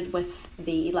affiliated with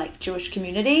the like Jewish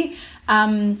community.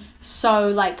 So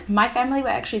like my family were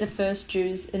actually the first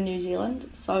Jews in New Zealand.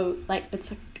 So like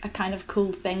it's a kind of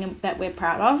cool thing that we're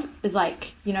proud of, is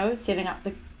like, setting up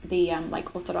the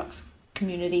like Orthodox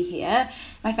community here.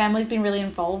 My family's been really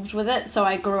involved with it, so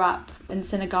I grew up in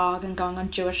synagogue and going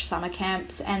on Jewish summer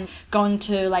camps and going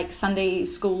to like Sunday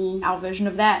school, our version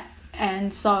of that,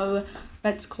 and so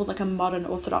that's called like a modern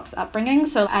Orthodox upbringing.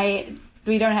 So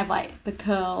we don't have like the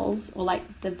curls or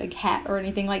like the big hat or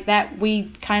anything like that. We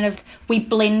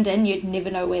blend in. You'd never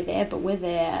know we're there, but we're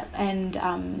there,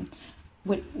 and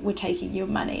we're taking your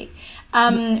money.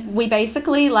 We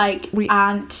basically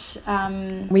aren't.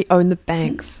 We own the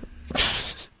banks.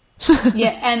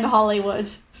 Yeah, and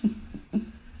Hollywood.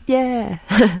 Yeah.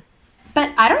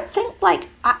 But I don't think like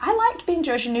I liked being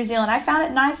Jewish in New Zealand. I found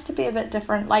it nice to be a bit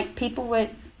different. Like people were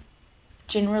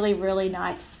generally really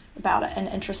nice about it and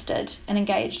interested and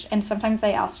engaged, and sometimes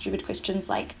they ask stupid questions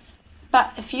like,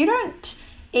 but if you don't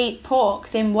eat pork,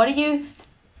 then what do you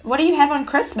have on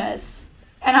Christmas?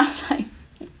 And I was like,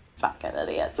 fucking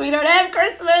idiots, we don't have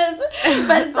Christmas.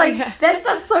 But it's like, that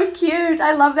stuff's so cute.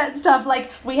 I love that stuff.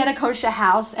 Like, we had a kosher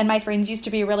house, and my friends used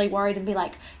to be really worried and be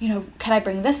like, can I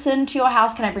bring this into your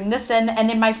house? Can I bring this in? And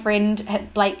then my friend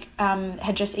had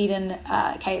just eaten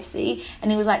KFC,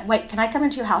 and he was like, wait, can I come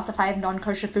into your house if I have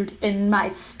non-kosher food in my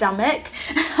stomach?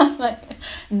 I was like,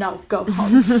 no, go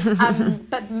home.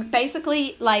 But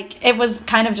basically, like, it was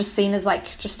kind of just seen as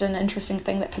like just an interesting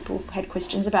thing that people had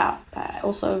questions about.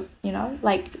 Also,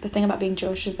 like the thing about being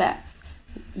Jewish is that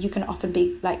you can often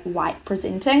be like white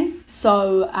presenting.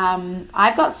 So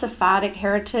I've got Sephardic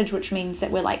heritage, which means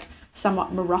that we're like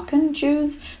somewhat Moroccan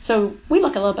Jews. So we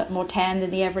look a little bit more tan than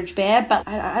the average bear, but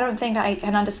I don't think I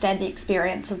can understand the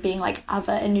experience of being like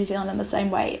other in New Zealand in the same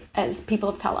way as people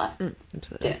of colour.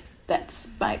 Absolutely. Yeah, that's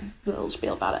my little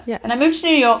spiel about it. Yeah. And I moved to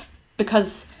New York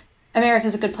because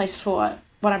America's a good place for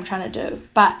what I'm trying to do,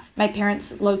 but my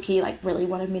parents low-key like really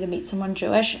wanted me to meet someone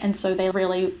Jewish, and so they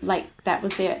really like that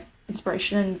was their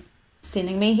inspiration in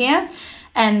sending me here,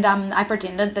 and I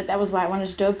pretended that was why I wanted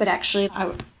to do it, but actually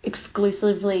I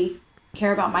exclusively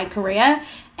care about my career,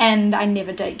 and I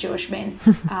never date Jewish men.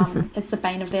 It's the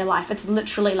bane of their life. It's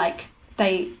literally like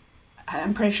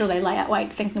I'm pretty sure they lay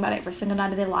awake thinking about it every single night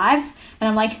of their lives, and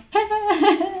I'm like, I'm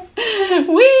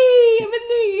in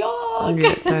New York.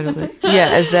 Yeah, totally.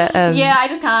 Yeah, is that? Yeah, I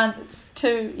just can't. It's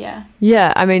too. Yeah.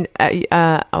 Yeah, I mean,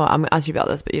 I'm gonna ask you about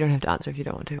this, but you don't have to answer if you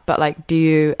don't want to. But like, do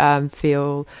you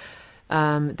feel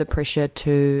the pressure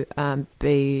to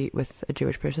be with a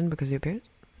Jewish person because of your parents?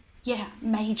 Yeah,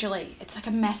 majorly. It's like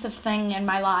a massive thing in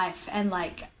my life, and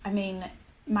like, I mean,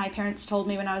 my parents told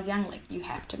me when I was young, like, you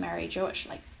have to marry Jewish.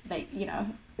 Like, they,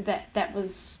 that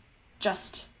was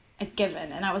just a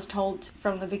given, and I was told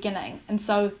from the beginning, and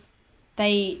so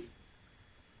I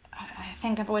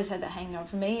think I've always had that hanging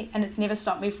over me, and it's never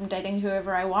stopped me from dating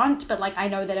whoever I want, but like I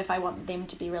know that if I want them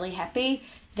to be really happy,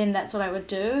 then that's what I would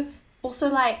do. Also,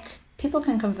 like, people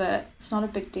can convert. It's not a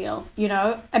big deal,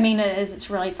 I mean, it is. It's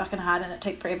really fucking hard, and it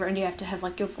takes forever, and you have to have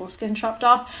like your foreskin chopped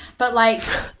off. But like,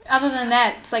 other than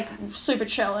that, it's like super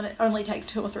chill, and it only takes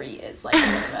 2 or 3 years, like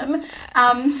minimum.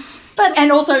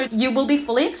 And also, you will be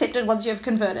fully accepted once you have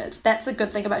converted. That's a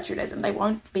good thing about Judaism. They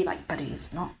won't be like, but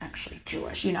he's not actually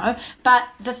Jewish, But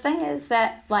the thing is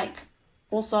that, like,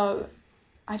 also,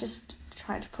 I just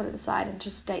try to put it aside and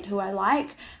just date who I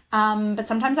like. But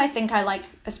sometimes I think I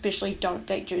especially don't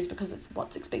date Jews because it's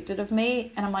what's expected of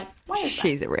me, and I'm like, why is that?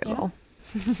 She's a rebel.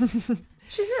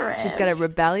 She's a Rev. She's got a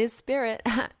rebellious spirit.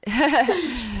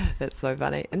 That's so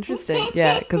funny. Interesting.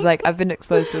 Yeah, because like I've been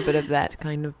exposed to a bit of that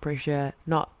kind of pressure,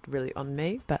 not really on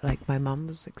me, but like my mum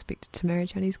was expected to marry a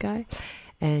Chinese guy,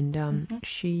 and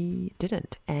she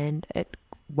didn't, and it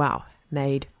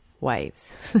made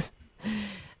waves.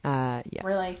 Yeah.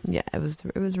 Really? Yeah, it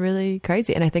was really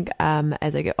crazy, and I think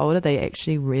as I get older, they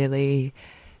actually really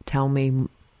tell me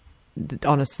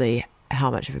honestly how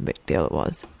much of a big deal it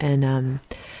was, and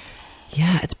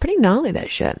yeah, it's pretty gnarly,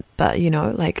 that shit. But you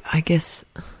know, like I guess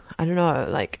I don't know,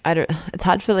 like it's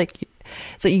hard for like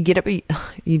it's like you get it but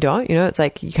you don't, you know, it's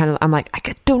like you kind of I'm like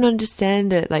I don't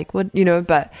understand it, like what, you know,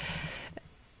 but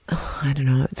I don't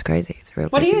know, it's crazy. It's real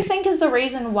What crazy. do you think is the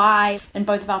reason why in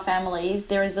both of our families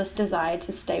there is this desire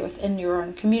to stay within your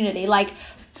own community? Like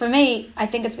for me, I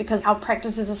think it's because our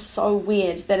practices are so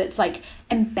weird that it's like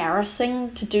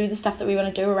embarrassing to do the stuff that we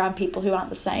want to do around people who aren't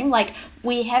the same. Like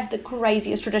we have the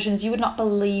craziest traditions. You would not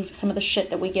believe some of the shit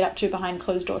that we get up to behind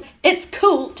closed doors. It's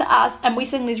cool to us, and we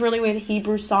sing these really weird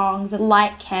Hebrew songs and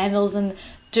light candles and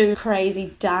do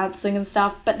crazy dancing and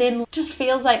stuff, but then it just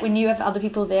feels like when you have other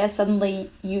people there,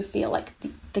 suddenly you feel like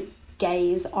the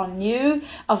gaze on you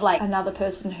of like another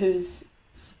person who's,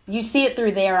 you see it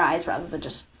through their eyes rather than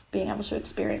just being able to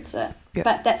experience it. Yeah.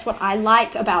 But that's what I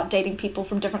like about dating people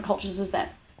from different cultures, is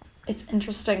that it's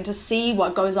interesting to see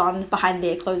what goes on behind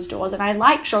their closed doors, and I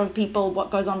like showing people what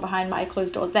goes on behind my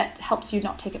closed doors. That helps you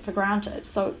not take it for granted.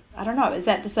 So I don't know, is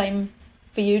that the same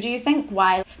for you, do you think,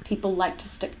 why people like to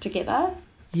stick together?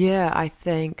 Yeah, I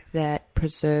think that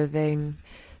preserving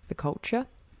the culture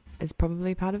is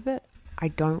probably part of it. I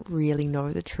don't really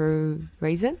know the true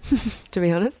reason, to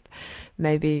be honest.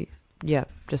 Maybe, yeah,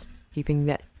 just keeping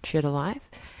that shit alive.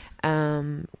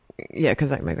 Yeah,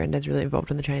 because like my granddad's really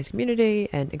involved in the Chinese community,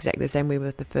 and exactly the same way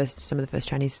with some of the first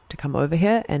Chinese to come over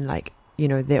here, and like, you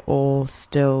know, they're all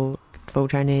still full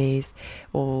Chinese,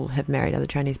 all have married other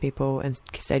Chinese people and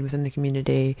stayed within the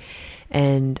community,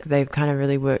 and they've kind of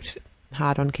really worked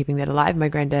hard on keeping that alive. My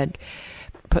granddad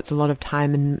puts a lot of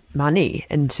time and money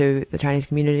into the Chinese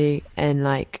community, and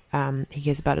like he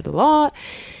cares about it a lot.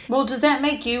 Well, does that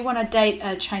make you want to date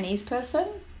a Chinese person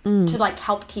to like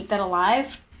help keep that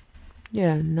alive?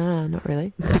 Yeah, nah, not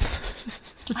really.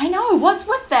 I know, what's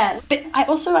with that? But I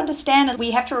also understand that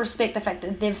we have to respect the fact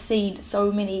that they've seen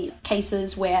so many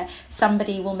cases where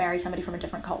somebody will marry somebody from a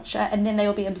different culture, and then they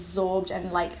will be absorbed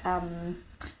and like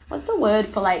what's the word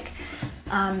for like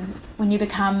when you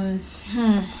become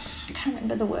I can't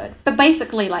remember the word, but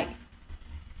basically like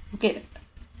get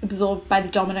absorbed by the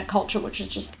dominant culture, which is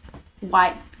just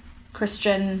white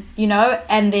Christian, you know,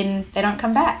 and then they don't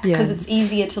come back because it's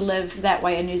easier to live that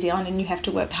way in New Zealand, and you have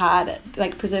to work hard at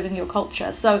like preserving your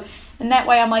culture. So in that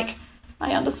way I'm like,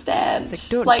 I understand,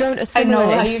 it's like, don't assimilate. I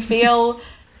know how you feel.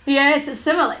 Yeah, it's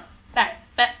assimilate. That's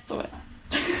the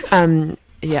word.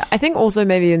 Yeah, I think also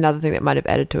maybe another thing that might have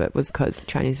added to it was because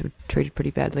Chinese were treated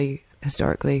pretty badly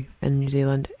historically in New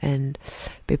Zealand, and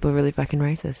people are really fucking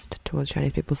racist towards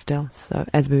Chinese people still, so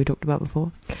as we talked about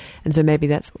before, and so maybe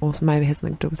that's also maybe has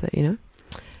something to do with it, you know.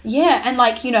 Yeah, and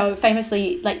like, you know,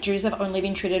 famously like Jews have only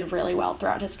been treated really well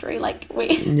throughout history, like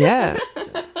we Yeah.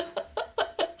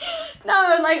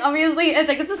 No, like obviously I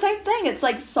think it's the same thing. It's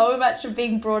like so much of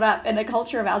being brought up in a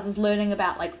culture of ours is learning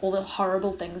about like all the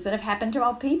horrible things that have happened to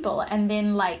our people, and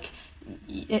then like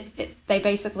they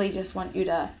basically just want you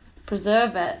to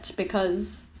preserve it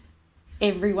because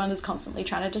everyone is constantly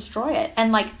trying to destroy it.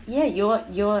 And like, yeah,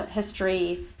 your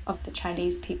history of the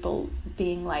Chinese people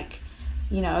being like,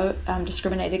 you know,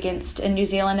 discriminated against in New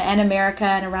Zealand and America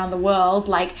and around the world,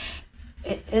 like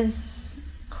it is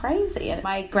crazy. And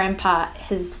my grandpa,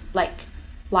 his like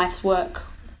life's work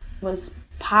was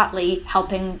partly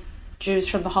helping Jews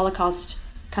from the Holocaust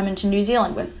come into New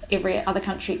Zealand when every other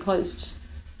country closed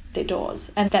their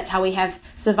doors, and that's how we have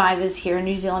survivors here in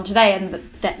New Zealand today, and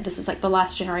that this is like the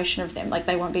last generation of them. Like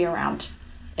they won't be around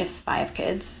if I have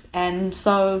kids, and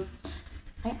so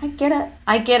I get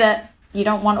it. You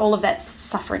don't want all of that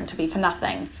suffering to be for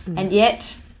nothing, and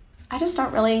yet I just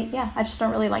don't really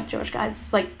like Jewish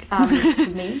guys, like for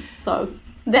me. So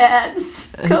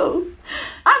that's cool.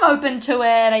 I'm open to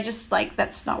it. I just like,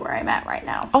 that's not where I'm at right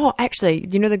now. Oh, actually,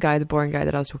 you know the boring guy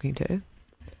that I was talking to?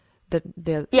 That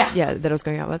I was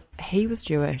going out with? He was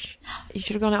Jewish. You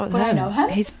should have gone out with him. I know him?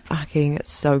 He's fucking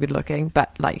so good looking,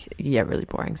 but like, yeah, really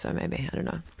boring, so maybe, I don't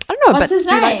know. What's his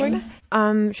name?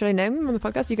 Should I name him on the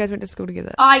podcast? You guys went to school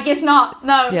together. Oh, I guess not.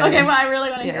 No. Yeah. Okay, well, I really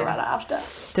want to hear about it after.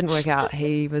 Didn't work out.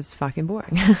 He was fucking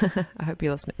boring. I hope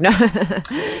you're listening. No.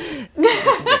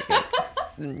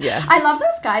 Yeah. I love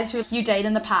those guys who you date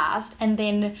in the past and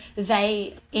then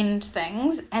they end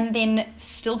things and then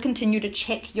still continue to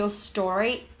check your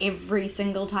story every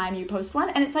single time you post one.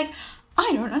 And it's like,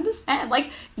 I don't understand.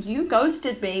 Like, you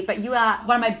ghosted me, but you are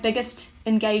one of my biggest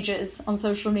engagers on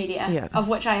social media, of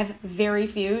which I have very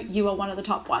few. You are one of the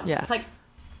top ones. Yeah. It's like,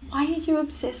 why are you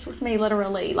obsessed with me,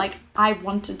 literally? Like, I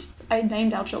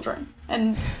named our children.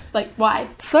 And, like, why?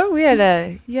 So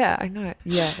weird. Yeah, I know.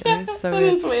 Yeah, it is so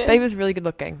weird. It's weird. Babe was really good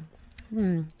looking.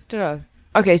 Don't know.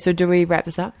 Okay, so do we wrap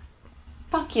this up?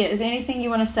 Fuck yeah. Is there anything you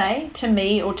want to say to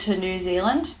me or to New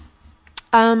Zealand?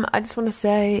 I just want to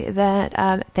say that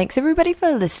thanks everybody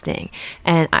for listening,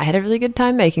 and I had a really good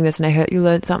time making this, and I hope you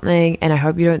learned something, and I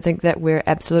hope you don't think that we're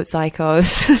absolute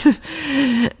psychos.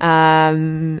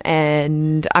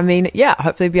 And I mean, yeah,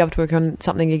 hopefully be able to work on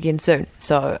something again soon.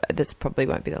 So this probably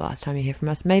won't be the last time you hear from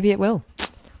us. Maybe it will.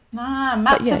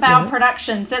 Matza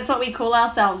Productions. That's what we call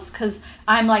ourselves, because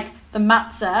I'm like the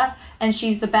matza and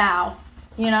she's the bow.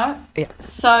 You know? Yeah.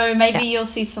 So maybe you'll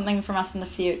see something from us in the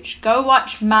future. Go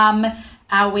watch Mum,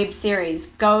 our web series.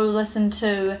 Go listen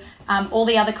to all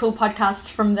the other cool podcasts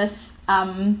from this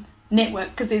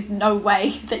network, because there's no way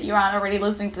that you aren't already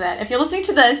listening to that. If you're listening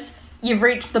to this, you've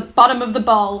reached the bottom of the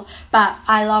bowl. But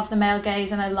I love The Male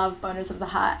Gaze and I love Boners of the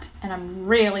Heart, and I'm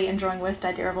really enjoying Worst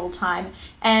Idea of All Time.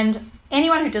 And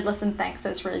anyone who did listen, thanks.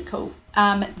 That's really cool.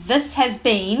 This has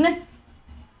been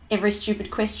Every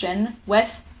Stupid Question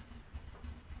with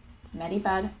Maddie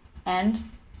Budd and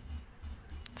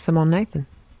Simone Nathan.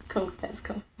 Cool, that's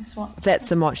cool. That's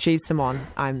Simone. She's Simone.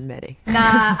 I'm Maddie.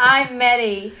 Nah, I'm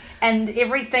Maddie, and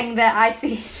everything that I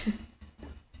said,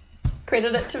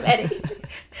 credit it to Maddie.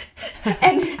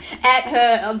 And at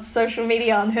her on social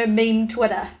media, on her mean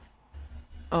Twitter.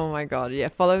 Oh my god, yeah.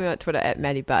 Follow me on Twitter at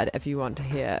Maddie Budd if you want to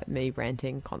hear me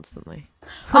ranting constantly.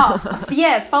 Oh,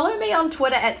 yeah, follow me on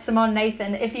Twitter at Simone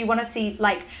Nathan if you want to see,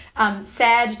 like,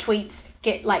 sad tweets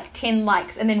get, like, 10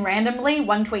 likes, and then randomly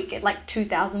one tweet get, like,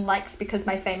 2,000 likes because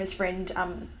my famous friend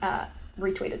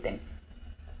retweeted them.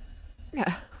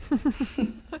 Yeah.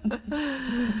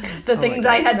 The things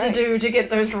I had to do to get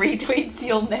those retweets,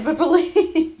 you'll never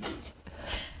believe.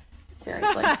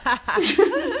 Seriously.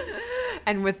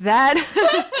 And with that...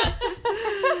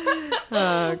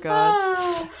 Oh,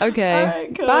 God. Okay.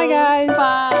 Right, cool. Bye, guys.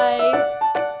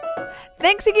 Bye.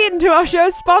 Thanks again to our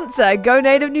show's sponsor, Go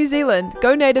Native New Zealand.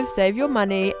 Go Native save your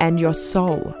money and your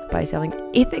soul by selling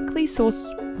ethically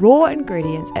sourced raw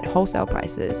ingredients at wholesale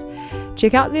prices.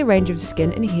 Check out their range of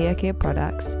skin and hair care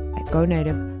products at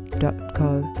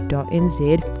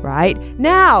gonative.co.nz right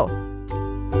now.